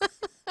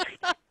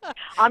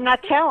 I'm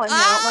not telling.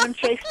 I don't want him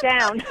chased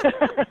down.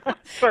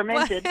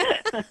 Fermented.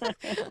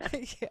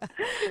 Yeah.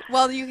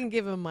 Well, you can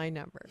give him my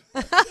number.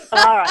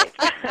 All right.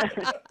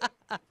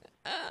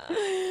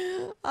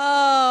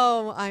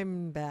 Oh,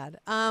 I'm bad.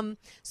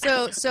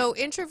 So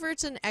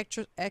introverts and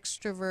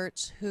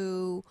extroverts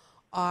who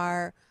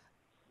are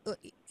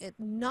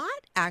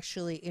not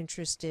actually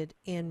interested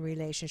in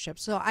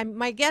relationships. So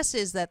my guess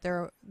is that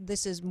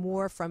this is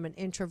more from an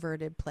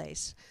introverted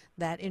place,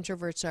 that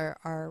introverts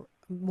are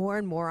more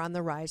and more on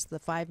the rise, the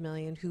 5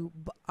 million who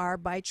are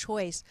by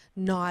choice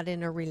not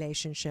in a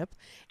relationship,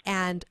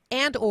 and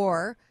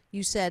or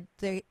you said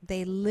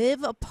they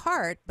live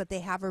apart, but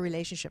they have a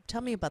relationship.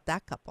 Tell me about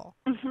that couple.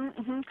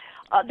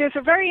 There's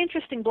a very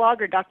interesting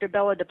blogger, Dr.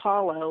 Bella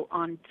DePaulo,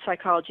 on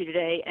Psychology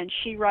Today, and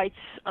she writes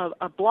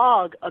a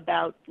blog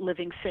about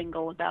living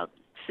single, about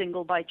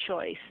single by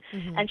choice.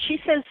 And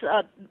she says,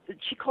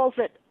 she calls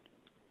it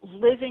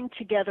living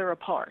together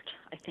apart,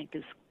 I think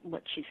is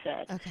what she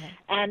said. Okay.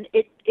 And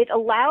it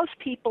allows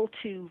people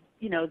to,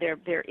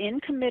 they're in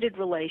committed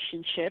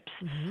relationships,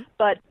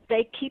 but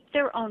they keep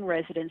their own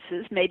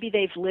residences. Maybe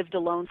they've lived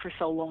alone for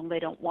so long they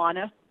don't want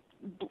to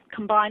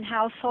combine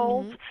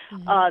households.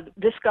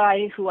 This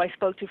guy who I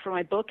spoke to for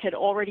my book had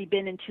already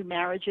been in 2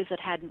 marriages that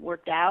hadn't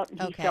worked out,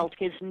 and he felt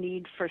his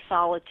need for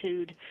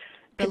solitude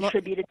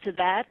contributed to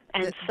that.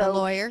 And the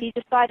lawyer? He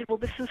decided, well,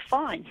 this is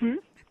fine.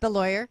 The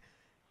lawyer?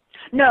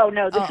 No,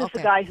 this is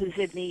the guy who's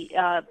in the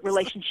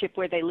relationship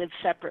where they live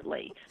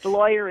separately. The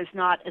lawyer is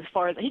not, as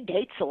far as he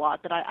dates a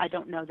lot, but I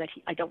don't know that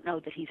he's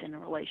in a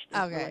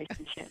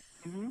relationship.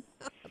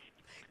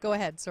 Go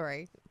ahead.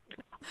 Sorry,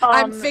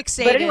 I'm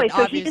fixated. But anyway,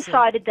 so obviously. he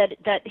decided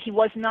that he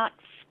was not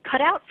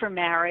cut out for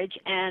marriage,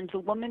 and the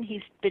woman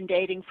he's been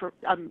dating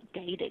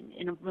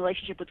in a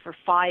relationship with for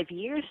 5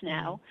 years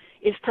now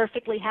is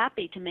perfectly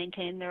happy to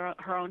maintain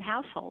her own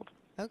household.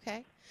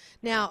 Okay.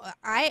 Now,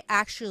 I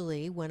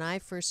actually, when I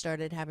first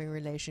started having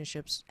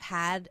relationships,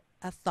 had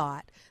a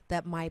thought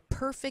that my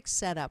perfect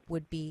setup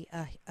would be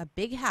a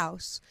big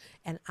house,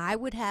 and I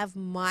would have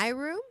my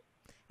room,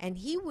 and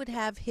he would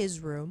have his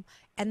room,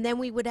 and then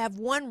we would have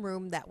one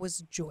room that was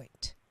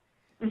joint.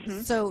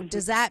 So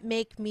does that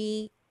make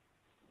me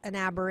an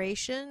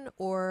aberration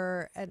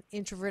or an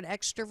introvert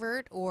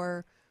extrovert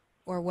or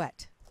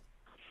what?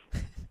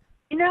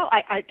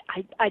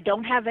 I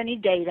don't have any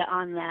data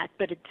on that,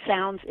 but it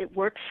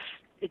works.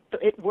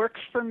 It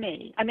works for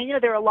me. I mean,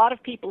 there are a lot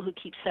of people who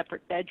keep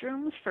separate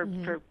bedrooms for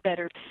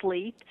better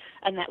sleep,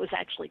 and that was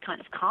actually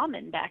kind of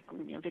common back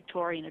in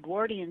Victorian,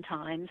 Edwardian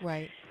times.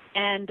 Right.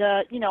 And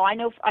I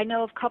know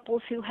of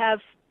couples who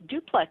have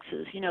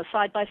duplexes,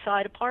 side by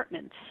side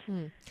apartments,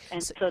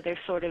 and so they're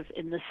sort of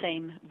in the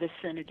same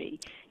vicinity.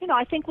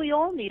 I think we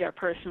all need our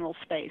personal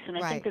space, and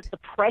I think that the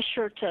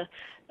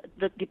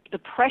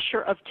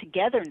pressure of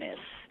togetherness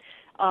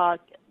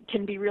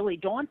can be really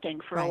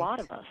daunting for a lot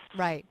of us.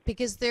 Right,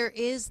 because there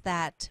is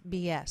that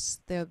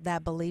BS,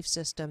 that belief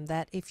system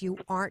that if you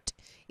aren't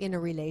in a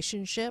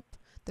relationship,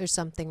 there's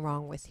something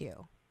wrong with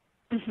you.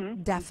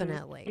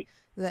 Definitely.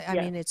 I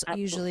mean, it's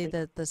absolutely. Usually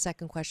the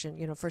second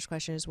question, first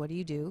question is, what do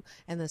you do?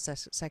 And the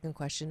second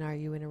question, are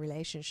you in a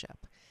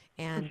relationship?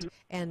 And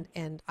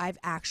and I've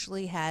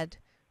actually had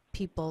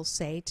people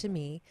say to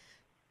me,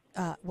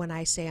 when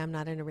I say I'm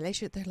not in a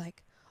relationship, they're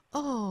like,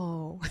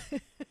 oh.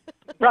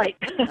 Right.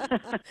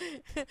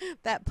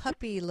 That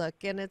puppy look.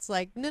 And it's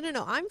like,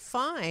 no, I'm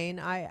fine.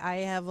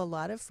 I have a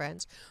lot of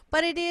friends.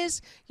 But it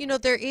is,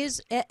 there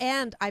is,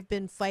 and I've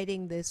been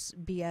fighting this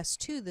BS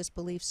too, this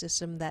belief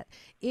system that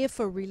if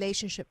a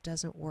relationship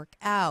doesn't work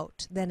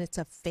out, then it's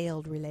a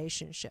failed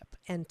relationship.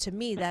 And to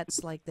me,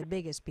 that's like the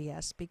biggest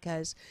BS,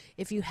 because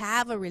if you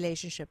have a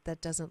relationship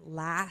that doesn't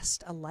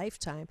last a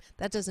lifetime,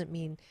 that doesn't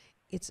mean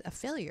it's a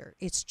failure.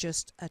 It's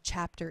just a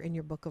chapter in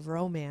your book of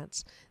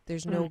romance.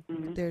 There's no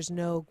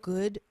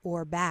good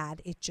or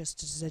bad. It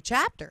just is a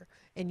chapter,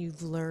 and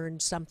you've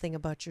learned something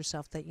about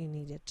yourself that you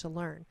needed to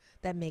learn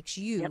that makes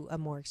you a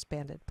more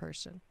expanded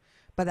person.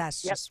 But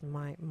that's just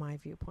my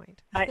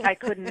viewpoint. I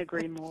couldn't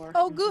agree more.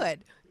 Oh,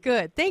 good.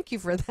 Good. Thank you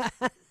for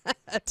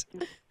that.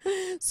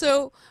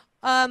 So,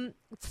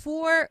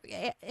 for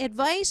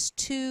advice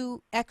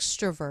to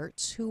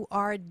extroverts who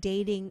are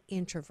dating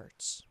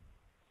introverts.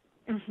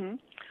 Mm-hmm.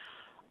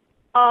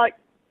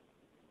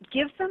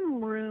 Give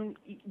them room.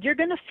 You're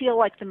going to feel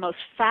like the most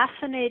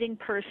fascinating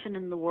person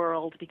in the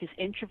world because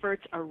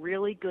introverts are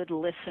really good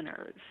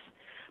listeners,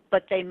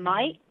 but they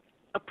might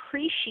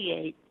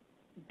appreciate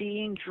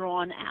being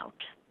drawn out.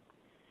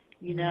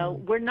 You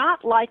know, we're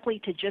not likely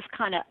to just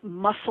kind of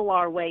muscle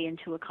our way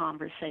into a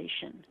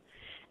conversation.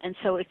 And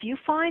so if you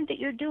find that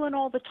you're doing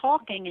all the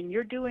talking and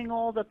you're doing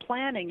all the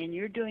planning and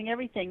you're doing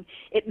everything,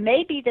 it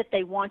may be that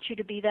they want you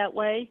to be that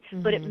way,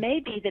 but it may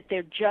be that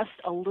they're just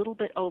a little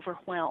bit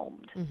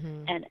overwhelmed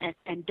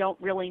and don't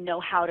really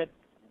know how to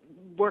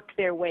work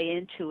their way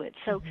into it.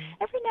 So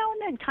every now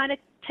and then kind of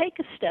take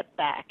a step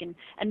back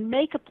and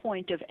make a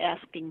point of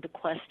asking the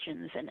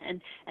questions,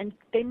 and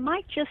they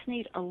might just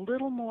need a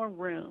little more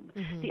room.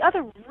 The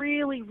other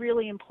really,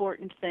 really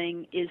important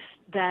thing is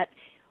that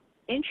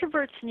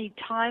introverts need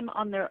time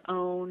on their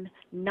own,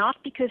 not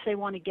because they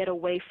want to get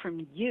away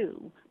from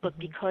you, but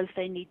because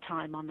they need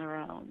time on their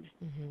own.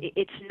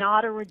 It's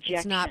not a rejection.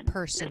 It's not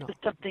personal. This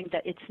is something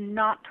that it's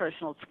not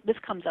personal. This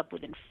comes up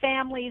within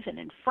families and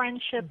in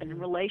friendship and in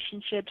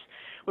relationships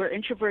where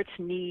introverts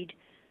need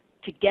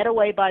to get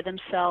away by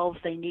themselves.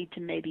 They need to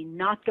maybe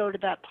not go to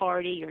that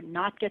party or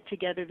not get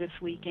together this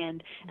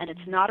weekend, and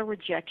it's not a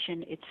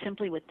rejection. It's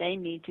simply what they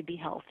need to be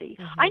healthy.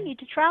 I need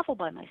to travel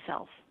by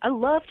myself. I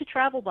love to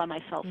travel by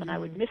myself, and I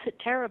would miss it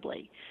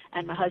terribly.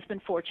 And my husband,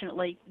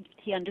 fortunately,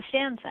 he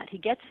understands that. He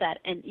gets that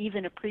and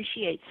even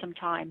appreciates some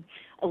time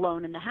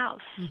alone in the house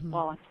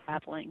while I'm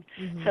traveling.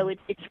 So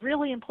it's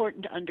really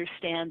important to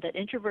understand that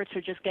introverts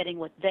are just getting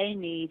what they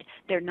need.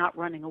 They're not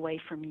running away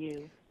from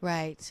you.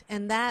 Right.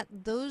 And that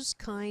those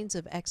kinds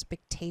of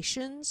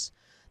expectations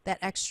that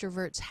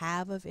extroverts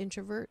have of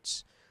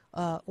introverts,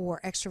 or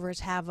extroverts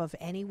have of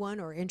anyone,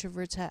 or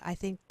introverts have, I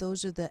think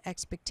those are the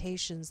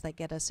expectations that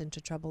get us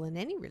into trouble in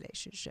any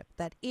relationship.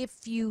 That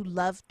if you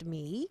loved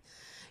me,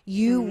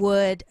 you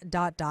would ...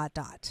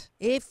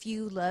 If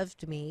you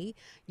loved me,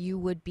 you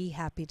would be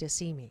happy to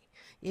see me.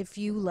 If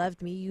you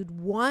loved me, you'd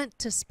want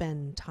to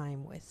spend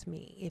time with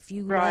me. If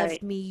you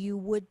loved me, you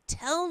would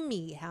tell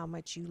me how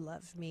much you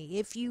love me.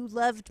 If you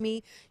loved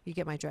me, you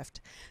get my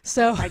drift.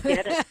 So I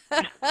get it.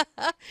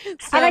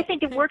 And I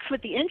think it works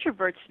with the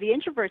introverts. The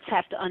introverts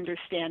have to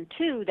understand,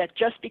 too, that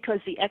just because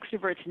the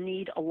extroverts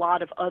need a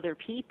lot of other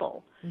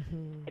people,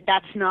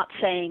 that's not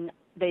saying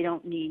they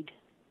don't need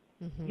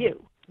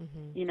you.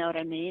 You know what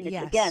I mean?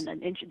 It's, again,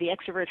 the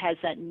extrovert has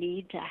that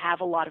need to have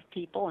a lot of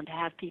people and to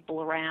have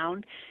people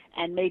around,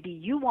 and maybe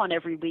you want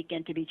every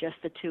weekend to be just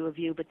the two of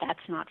you, but that's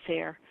not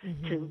fair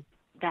to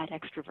that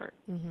extrovert.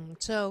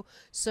 So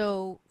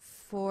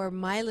for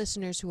my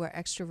listeners who are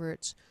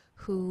extroverts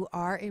who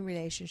are in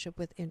relationship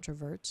with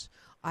introverts,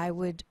 I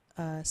would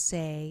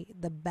say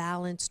the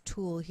balance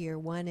tool here,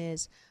 one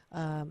is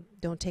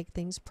don't take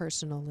things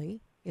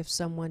personally. If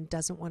someone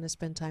doesn't want to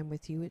spend time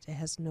with you, it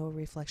has no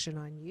reflection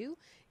on you.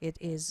 It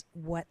is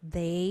what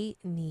they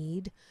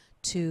need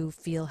to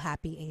feel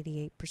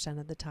happy 88%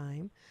 of the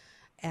time.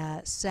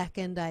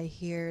 Second, I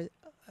hear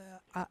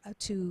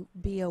to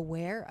be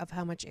aware of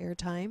how much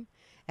airtime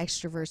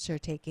extroverts are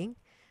taking,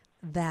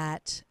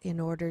 that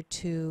in order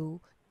to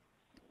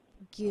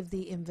give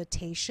the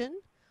invitation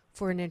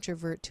for an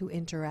introvert to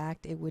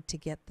interact, it would to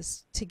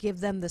give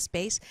them the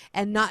space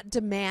and not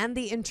demand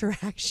the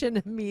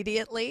interaction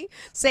immediately.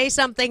 Say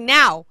something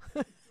now.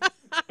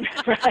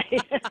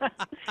 Right.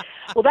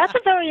 Well, that's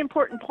a very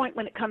important point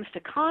when it comes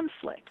to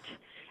conflict.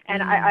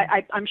 And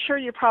I'm sure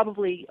you're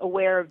probably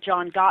aware of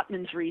John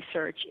Gottman's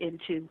research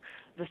into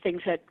the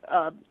things that,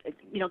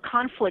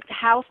 conflict,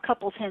 how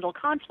couples handle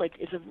conflict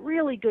is a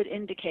really good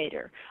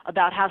indicator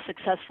about how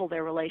successful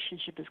their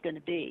relationship is going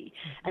to be.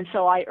 And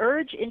so I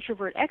urge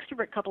introvert,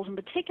 extrovert couples in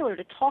particular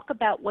to talk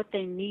about what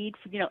they need.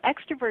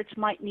 Extroverts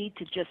might need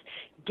to just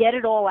get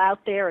it all out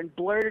there and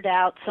blurt it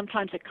out.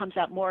 Sometimes it comes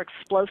out more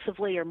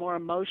explosively or more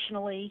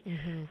emotionally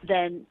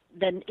than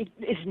it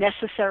is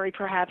necessary,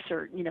 perhaps,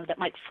 or that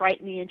might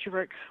frighten the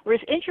introvert.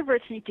 Whereas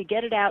introverts need to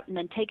get it out and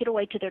then take it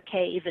away to their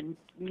cave and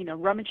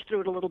rummage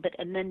through it a little bit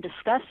and then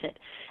discuss it.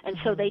 And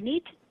so they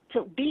need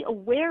to be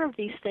aware of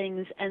these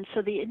things, and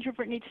so the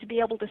introvert needs to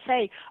be able to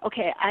say,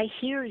 okay, I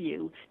hear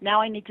you.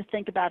 Now I need to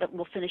think about it, and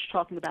we'll finish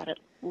talking about it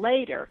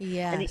later.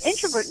 Yes. And the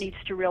introvert needs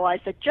to realize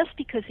that just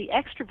because the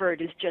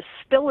extrovert is just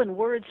spilling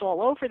words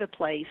all over the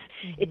place,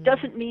 it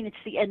doesn't mean it's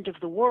the end of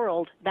the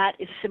world. That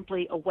is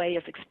simply a way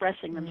of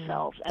expressing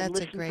themselves, and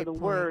listen for the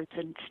words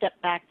and step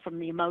back from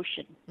the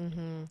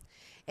emotion.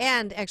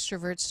 And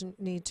extroverts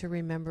need to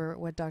remember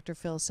what Dr.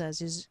 Phil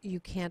says is you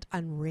can't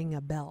unring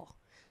a bell.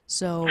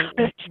 So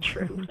that's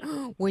true.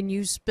 When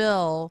you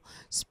spill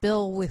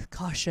with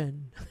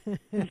caution,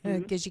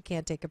 because you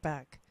can't take it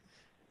back,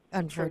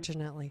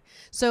 unfortunately.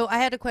 True. So I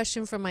had a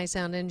question from my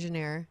sound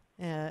engineer.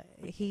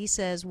 He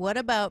says, what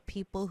about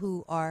people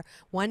who are,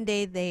 one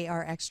day they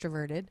are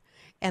extroverted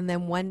and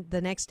then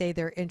the next day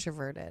they're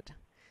introverted.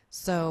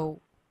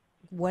 So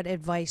what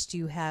advice do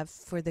you have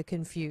for the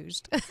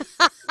confused?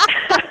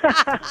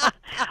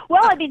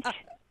 Well, I mean,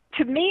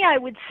 to me, I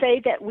would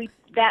say that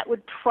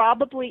would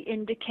probably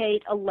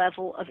indicate a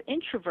level of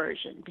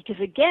introversion, because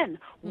again,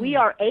 we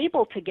are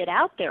able to get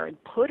out there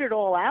and put it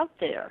all out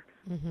there,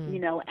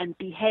 and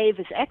behave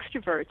as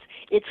extroverts.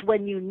 It's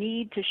when you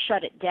need to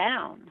shut it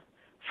down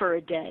for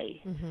a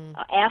day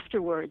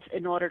afterwards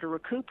in order to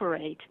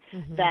recuperate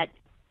that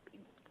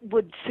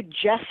would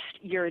suggest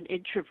you're an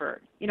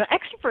introvert.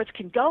 Extroverts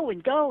can go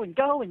and go and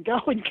go and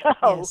go and go.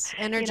 Yes,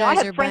 Energizer I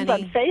have friends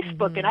Bunny. on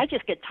Facebook, and I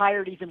just get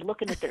tired even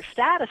looking at their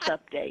status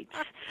updates.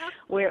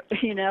 Where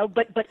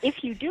but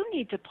if you do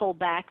need to pull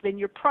back, then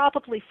you're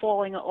probably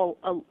falling a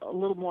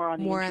little more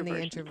on the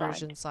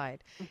introversion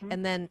side.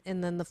 And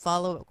then the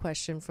follow-up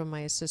question from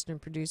my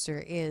assistant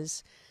producer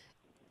is,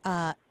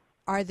 is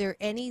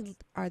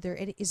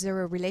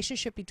there a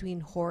relationship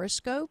between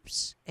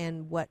horoscopes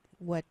and what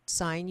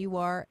sign you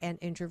are and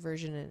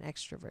introversion and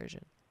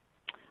extroversion?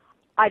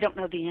 I don't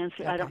know the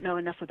answer. Okay. I don't know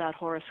enough about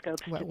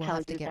horoscopes to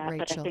tell you that, Rachel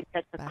but I think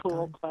that's a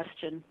cool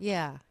question.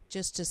 Yeah,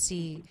 just to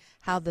see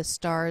how the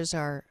stars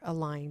are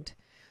aligned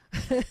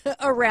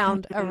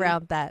around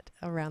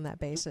that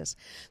basis.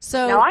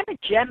 So now I'm a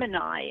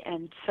Gemini,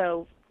 and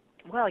so,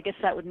 well, I guess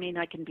that would mean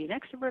I can be an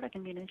extrovert, I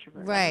can be an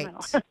introvert. Right, I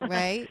don't know.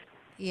 right,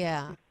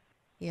 yeah.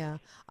 Yeah,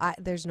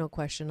 there's no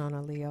question on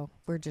a Leo.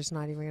 We're just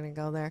not even going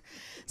to go there.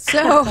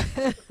 So,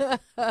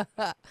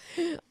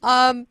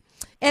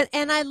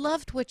 and I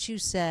loved what you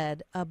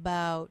said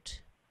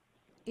about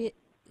it,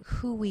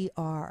 who we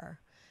are,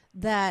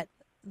 that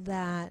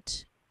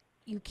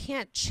you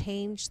can't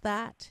change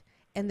that,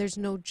 and there's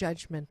no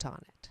judgment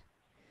on it.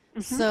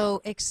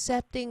 So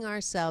accepting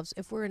ourselves,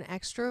 if we're an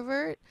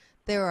extrovert,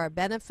 there are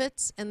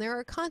benefits and there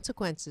are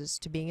consequences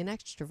to being an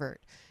extrovert.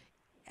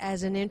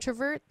 As an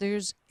introvert,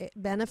 there's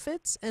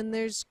benefits and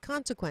there's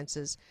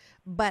consequences.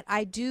 But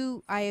I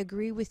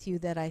agree with you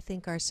that I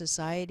think our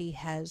society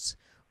has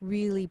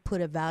really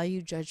put a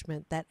value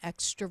judgment that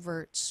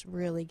extroverts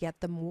really get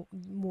the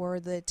more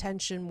the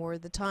attention, more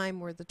the time,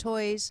 more the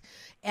toys,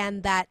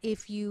 and that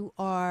if you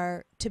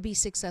are to be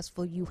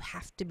successful, you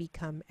have to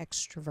become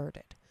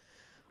extroverted.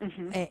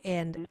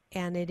 And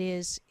it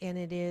is,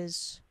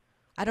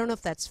 I don't know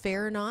if that's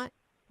fair or not,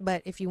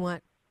 but if you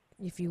want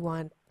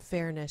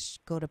fairness,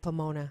 go to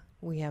Pomona.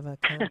 We have a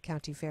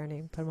county fair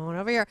named Pomona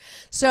over here.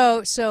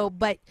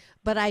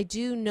 But I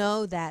do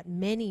know that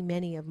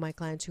many of my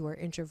clients who are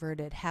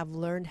introverted have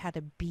learned how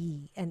to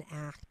be and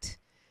act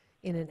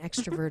in an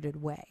extroverted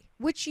way,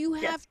 which you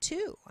have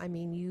too. I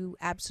mean, you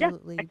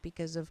absolutely,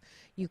 because of,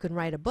 you can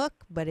write a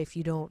book, but if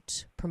you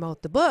don't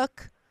promote the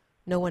book,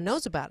 no one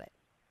knows about it.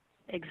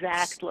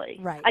 Exactly.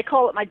 Right. I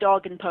call it my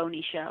dog and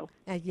pony show.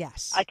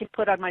 Yes. I could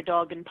put on my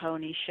dog and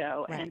pony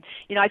show. Right.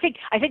 And I think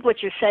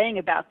what you're saying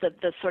about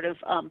the sort of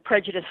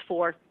prejudice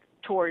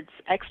towards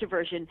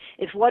extroversion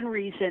is one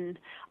reason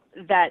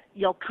that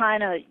you'll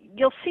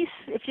see,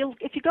 if you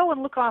go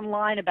and look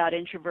online about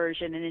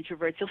introversion and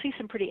introverts, you'll see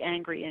some pretty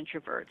angry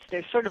introverts.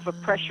 There's sort of a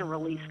pressure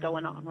release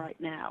going on right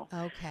now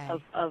of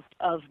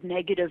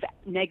negative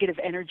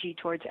energy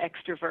towards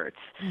extroverts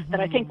that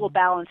I think will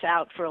balance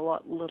out for a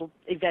little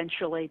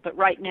eventually. But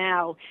right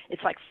now,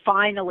 it's like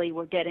finally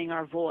we're getting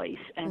our voice,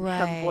 and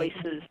some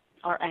voices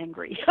are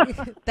angry.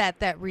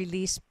 that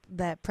release,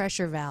 that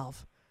pressure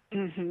valve.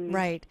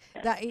 Right.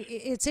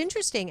 It's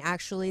interesting,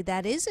 actually.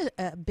 That is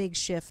a big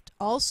shift.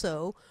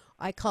 Also,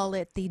 I call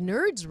it the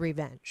nerd's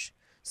revenge.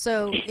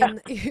 So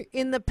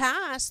in the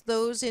past,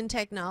 those in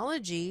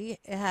technology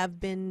have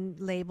been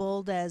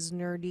labeled as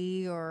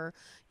nerdy or,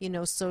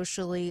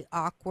 socially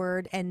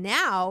awkward. And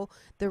now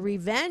the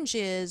revenge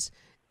is,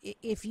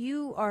 if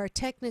you are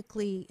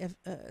technically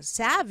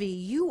savvy,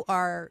 you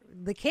are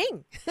the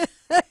king.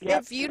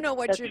 If you know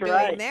what you're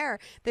doing there,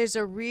 there's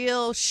a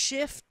real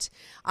shift.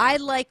 I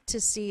like to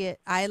see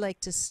it. I like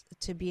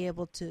to be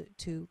able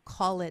to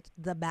call it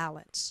the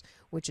balance,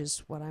 which is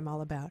what I'm all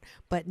about.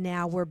 But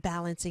now we're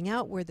balancing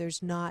out where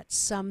there's not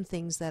some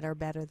things that are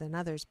better than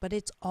others, but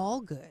it's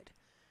all good.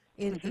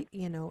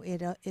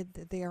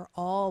 They are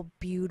all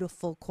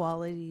beautiful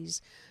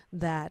qualities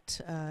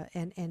that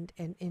and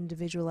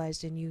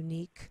individualized and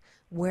unique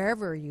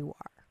wherever you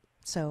are.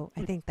 So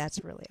I think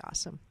that's really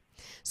awesome.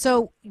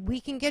 So we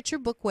can get your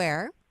book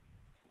where?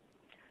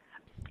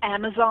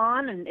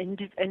 Amazon and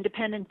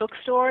independent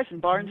bookstores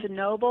and Barnes and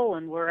Noble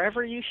and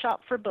wherever you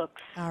shop for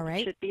books. All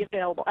right. It should be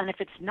available. And if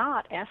it's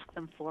not, ask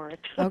them for it.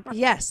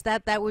 Yes,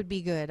 that would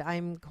be good.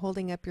 I'm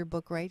holding up your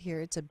book right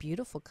here. It's a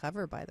beautiful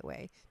cover, by the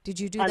way. Did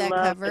you do that cover?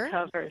 I love the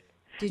cover.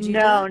 Did you?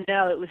 No.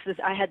 It was this.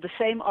 I had the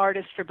same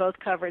artist for both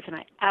covers, and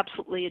I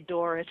absolutely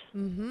adore it.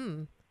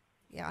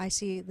 Yeah, I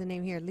see the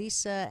name here,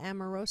 Lisa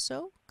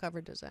Amoroso,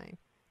 cover design.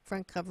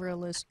 Front cover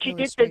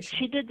illustration.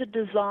 She did the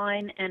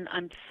design, and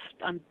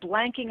I'm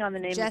blanking on the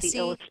name of the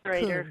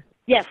illustrator. Kuhn.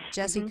 Yes,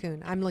 Jesse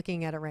Kuhn. I'm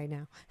looking at it right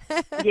now.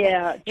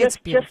 Yeah, just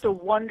a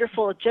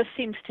wonderful. It just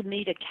seems to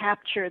me to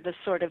capture the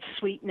sort of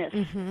sweetness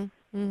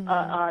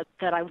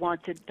that I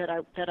wanted, that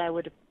I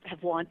would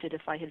have wanted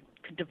if I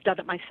could have done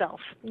it myself.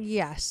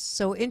 Yes.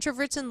 So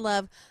Introverts in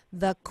Love,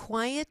 The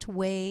Quiet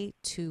Way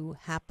to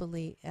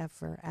Happily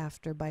Ever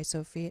After by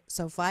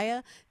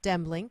Sophia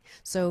Dembling.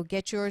 So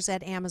get yours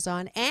at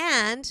Amazon.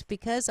 And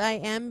because I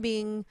am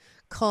being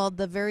called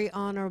the very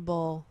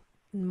honorable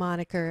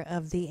moniker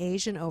of the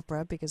Asian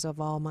Oprah because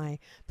of all my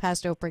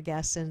past Oprah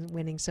guests and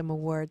winning some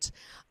awards,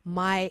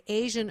 my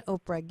Asian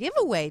Oprah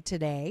giveaway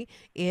today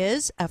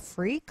is a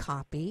free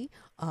copy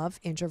of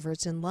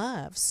Introverts in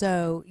Love.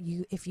 So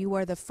if you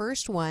are the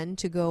first one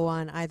to go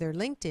on either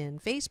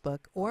LinkedIn,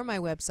 Facebook, or my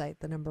website,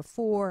 the number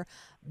 4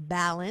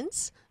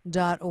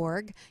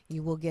 balance.org,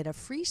 you will get a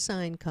free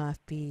signed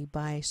copy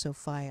by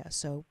Sophia.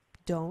 So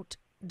don't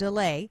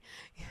delay.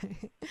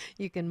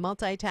 You can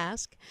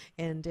multitask,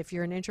 and if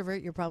you're an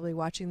introvert, you're probably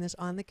watching this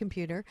on the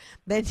computer,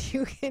 then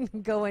you can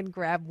go and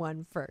grab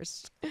one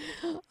first.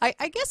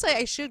 I guess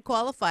I should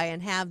qualify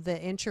and have the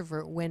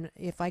introvert win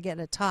if I get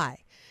a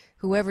tie.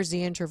 Whoever's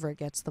the introvert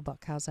gets the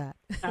book. How's that?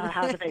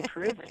 How do they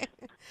prove it?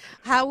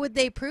 How would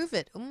they prove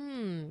it?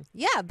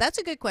 Yeah, that's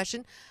a good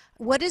question.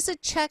 What is a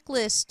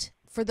checklist?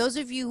 For those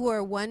of you who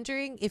are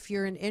wondering if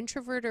you're an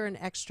introvert or an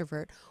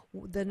extrovert,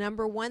 the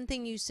number one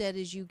thing you said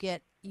is you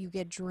get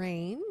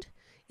drained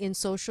in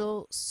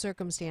social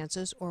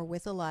circumstances or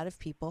with a lot of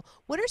people.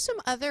 What are some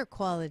other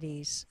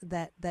qualities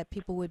that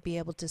people would be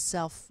able to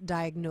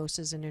self-diagnose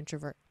as an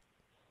introvert?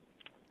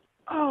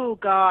 Oh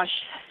gosh,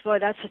 boy,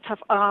 that's a tough.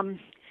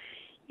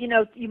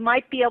 You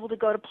might be able to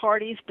go to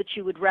parties, but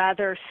you would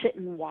rather sit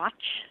and watch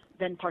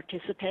than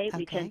participate.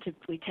 Okay.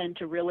 We tend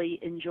to really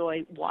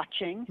enjoy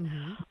watching.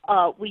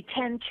 Mm-hmm. We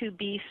tend to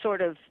be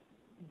sort of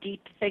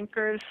deep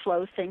thinkers,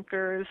 slow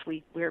thinkers.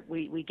 We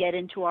get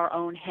into our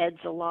own heads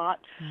a lot.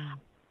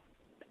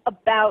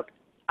 About,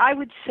 I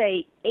would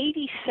say,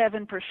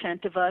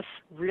 87% of us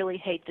really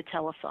hate the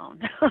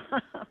telephone.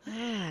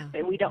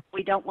 We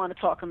don't want to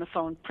talk on the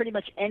phone. Pretty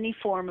much any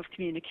form of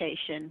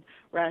communication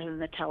rather than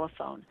the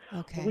telephone.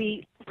 Okay.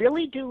 We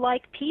really do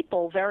like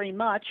people very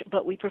much,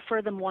 but we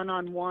prefer them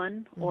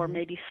one-on-one or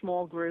maybe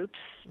small groups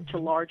to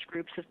large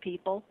groups of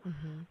people.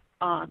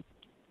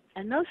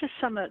 And those are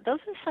some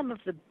of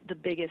the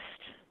biggest.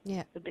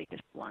 Yeah, the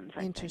biggest ones.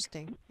 I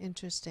think.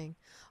 Interesting.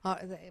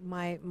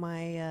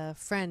 My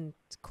friend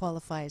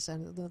qualifies,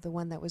 and the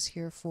one that was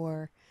here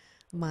for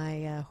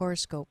my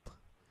horoscope.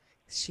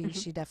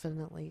 She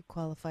definitely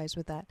qualifies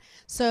with that.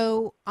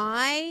 So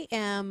I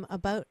am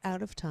about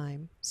out of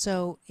time.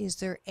 So is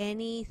there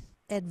any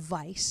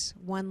advice,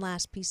 one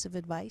last piece of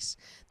advice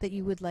that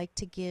you would like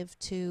to give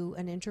to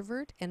an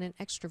introvert and an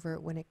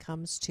extrovert when it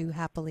comes to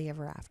happily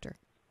ever after?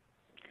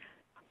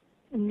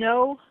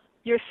 Know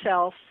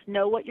yourself,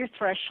 know what your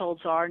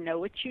thresholds are, know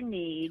what you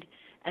need,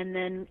 and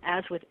then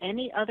as with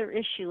any other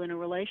issue in a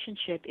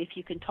relationship, if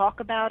you can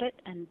talk about it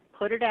and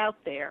put it out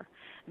there,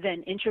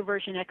 then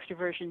introversion,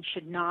 extroversion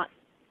should not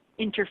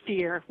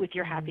interfere with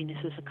your happiness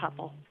as a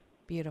couple.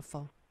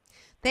 Beautiful.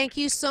 Thank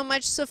you so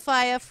much,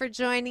 Sophia, for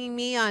joining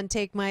me on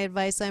Take My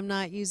Advice, I'm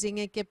Not Using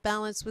It. Get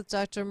Balanced with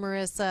Dr.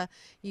 Marissa.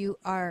 You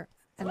are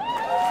an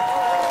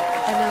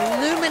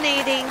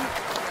illuminating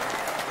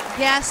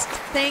guest.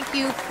 Thank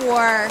you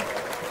for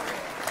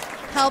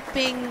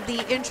helping the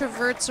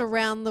introverts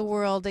around the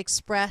world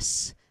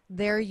express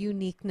their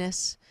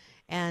uniqueness.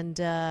 And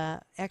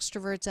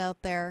extroverts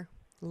out there,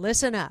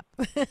 listen up.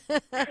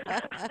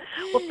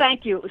 Well,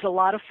 thank you. It was a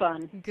lot of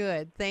fun.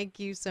 Good. Thank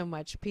you so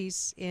much.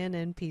 Peace in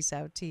and peace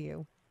out to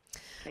you.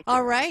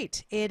 All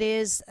right. It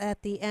is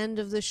at the end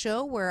of the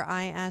show where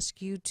I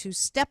ask you to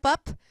step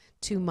up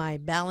to my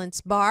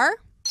balance bar.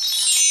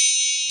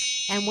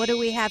 And what do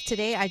we have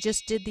today? I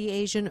just did the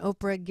Asian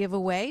Oprah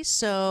giveaway.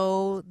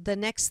 So the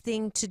next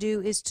thing to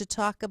do is to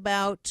talk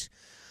about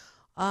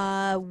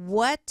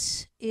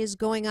what is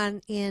going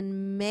on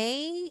in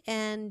May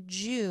and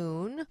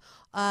June.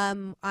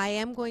 I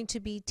am going to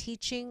be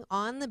teaching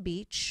on the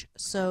beach,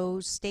 so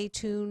stay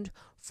tuned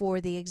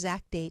for the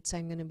exact dates.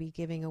 I'm going to be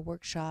giving a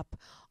workshop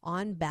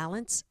on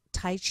balance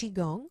Tai Chi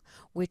Gong,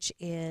 which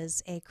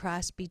is a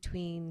cross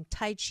between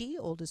Tai Chi,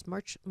 oldest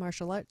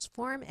martial arts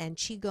form, and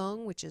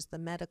Qigong, which is the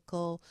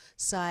medical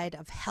side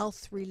of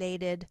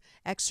health-related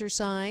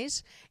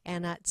exercise.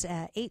 And it's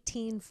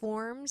 18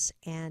 forms,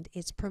 and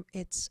it's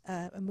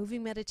a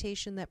moving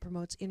meditation that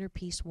promotes inner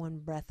peace one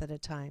breath at a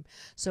time.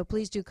 So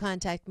please do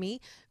contact me.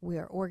 We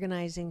are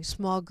organizing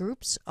small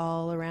groups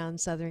all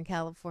around Southern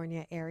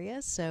California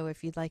area. So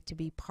if you'd like to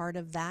be part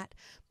of that,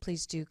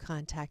 please do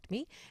contact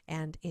me.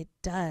 And it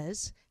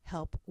does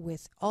help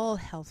with all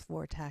health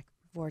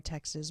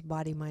vortexes,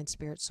 body, mind,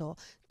 spirit, soul,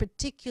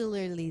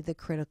 particularly the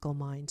critical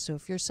mind. So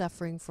if you're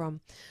suffering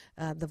from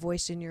the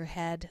voice in your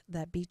head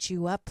that beats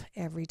you up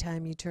every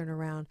time you turn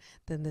around,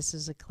 then this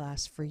is a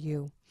class for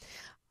you.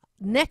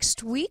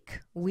 Next week,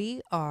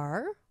 we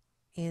are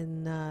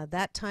in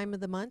that time of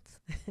the month,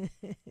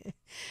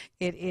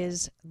 it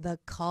is the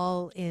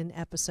call-in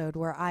episode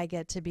where I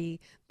get to be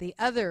the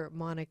other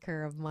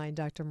moniker of mine,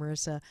 Dr.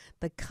 Marissa,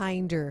 the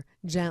kinder,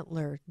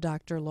 gentler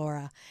Dr.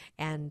 Laura.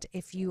 And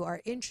if you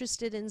are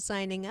interested in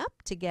signing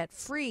up to get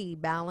free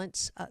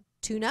balance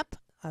tune-up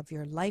of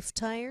your life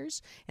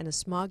tires and a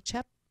smog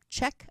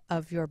check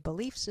of your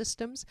belief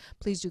systems,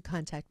 please do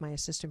contact my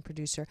assistant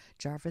producer,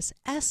 Jarvis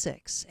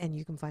Essex, and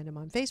you can find him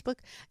on Facebook,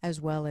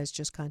 as well as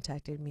just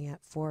contacting me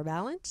at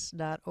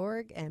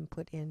forbalance.org and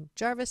put in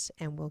Jarvis,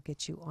 and we'll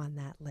get you on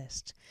that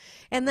list.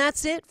 And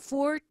that's it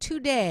for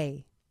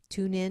today.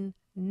 Tune in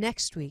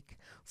next week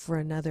for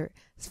another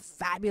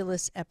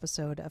fabulous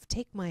episode of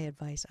Take My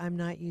Advice. I'm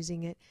not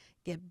using it.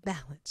 Get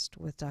balanced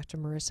with Dr.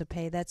 Marissa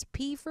Pay. That's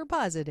P for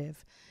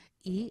positive,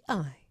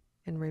 EI.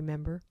 And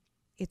remember,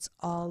 it's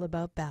all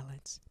about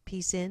balance.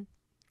 Peace in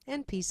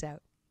and peace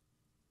out.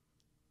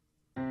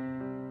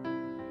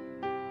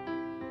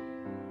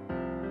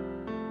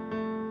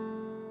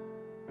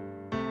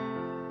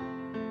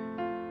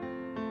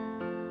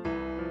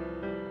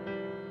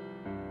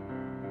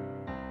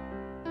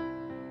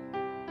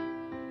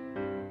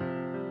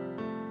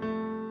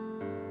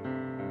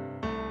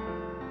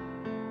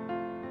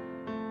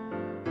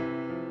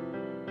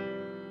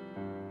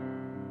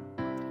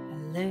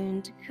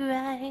 Learned to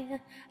cry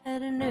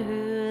at an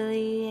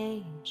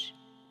early age.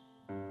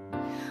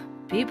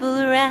 People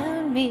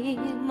around me,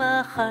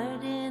 my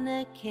heart in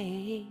a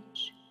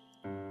cage.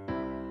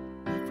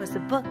 Life was a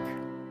book,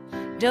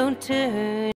 don't turn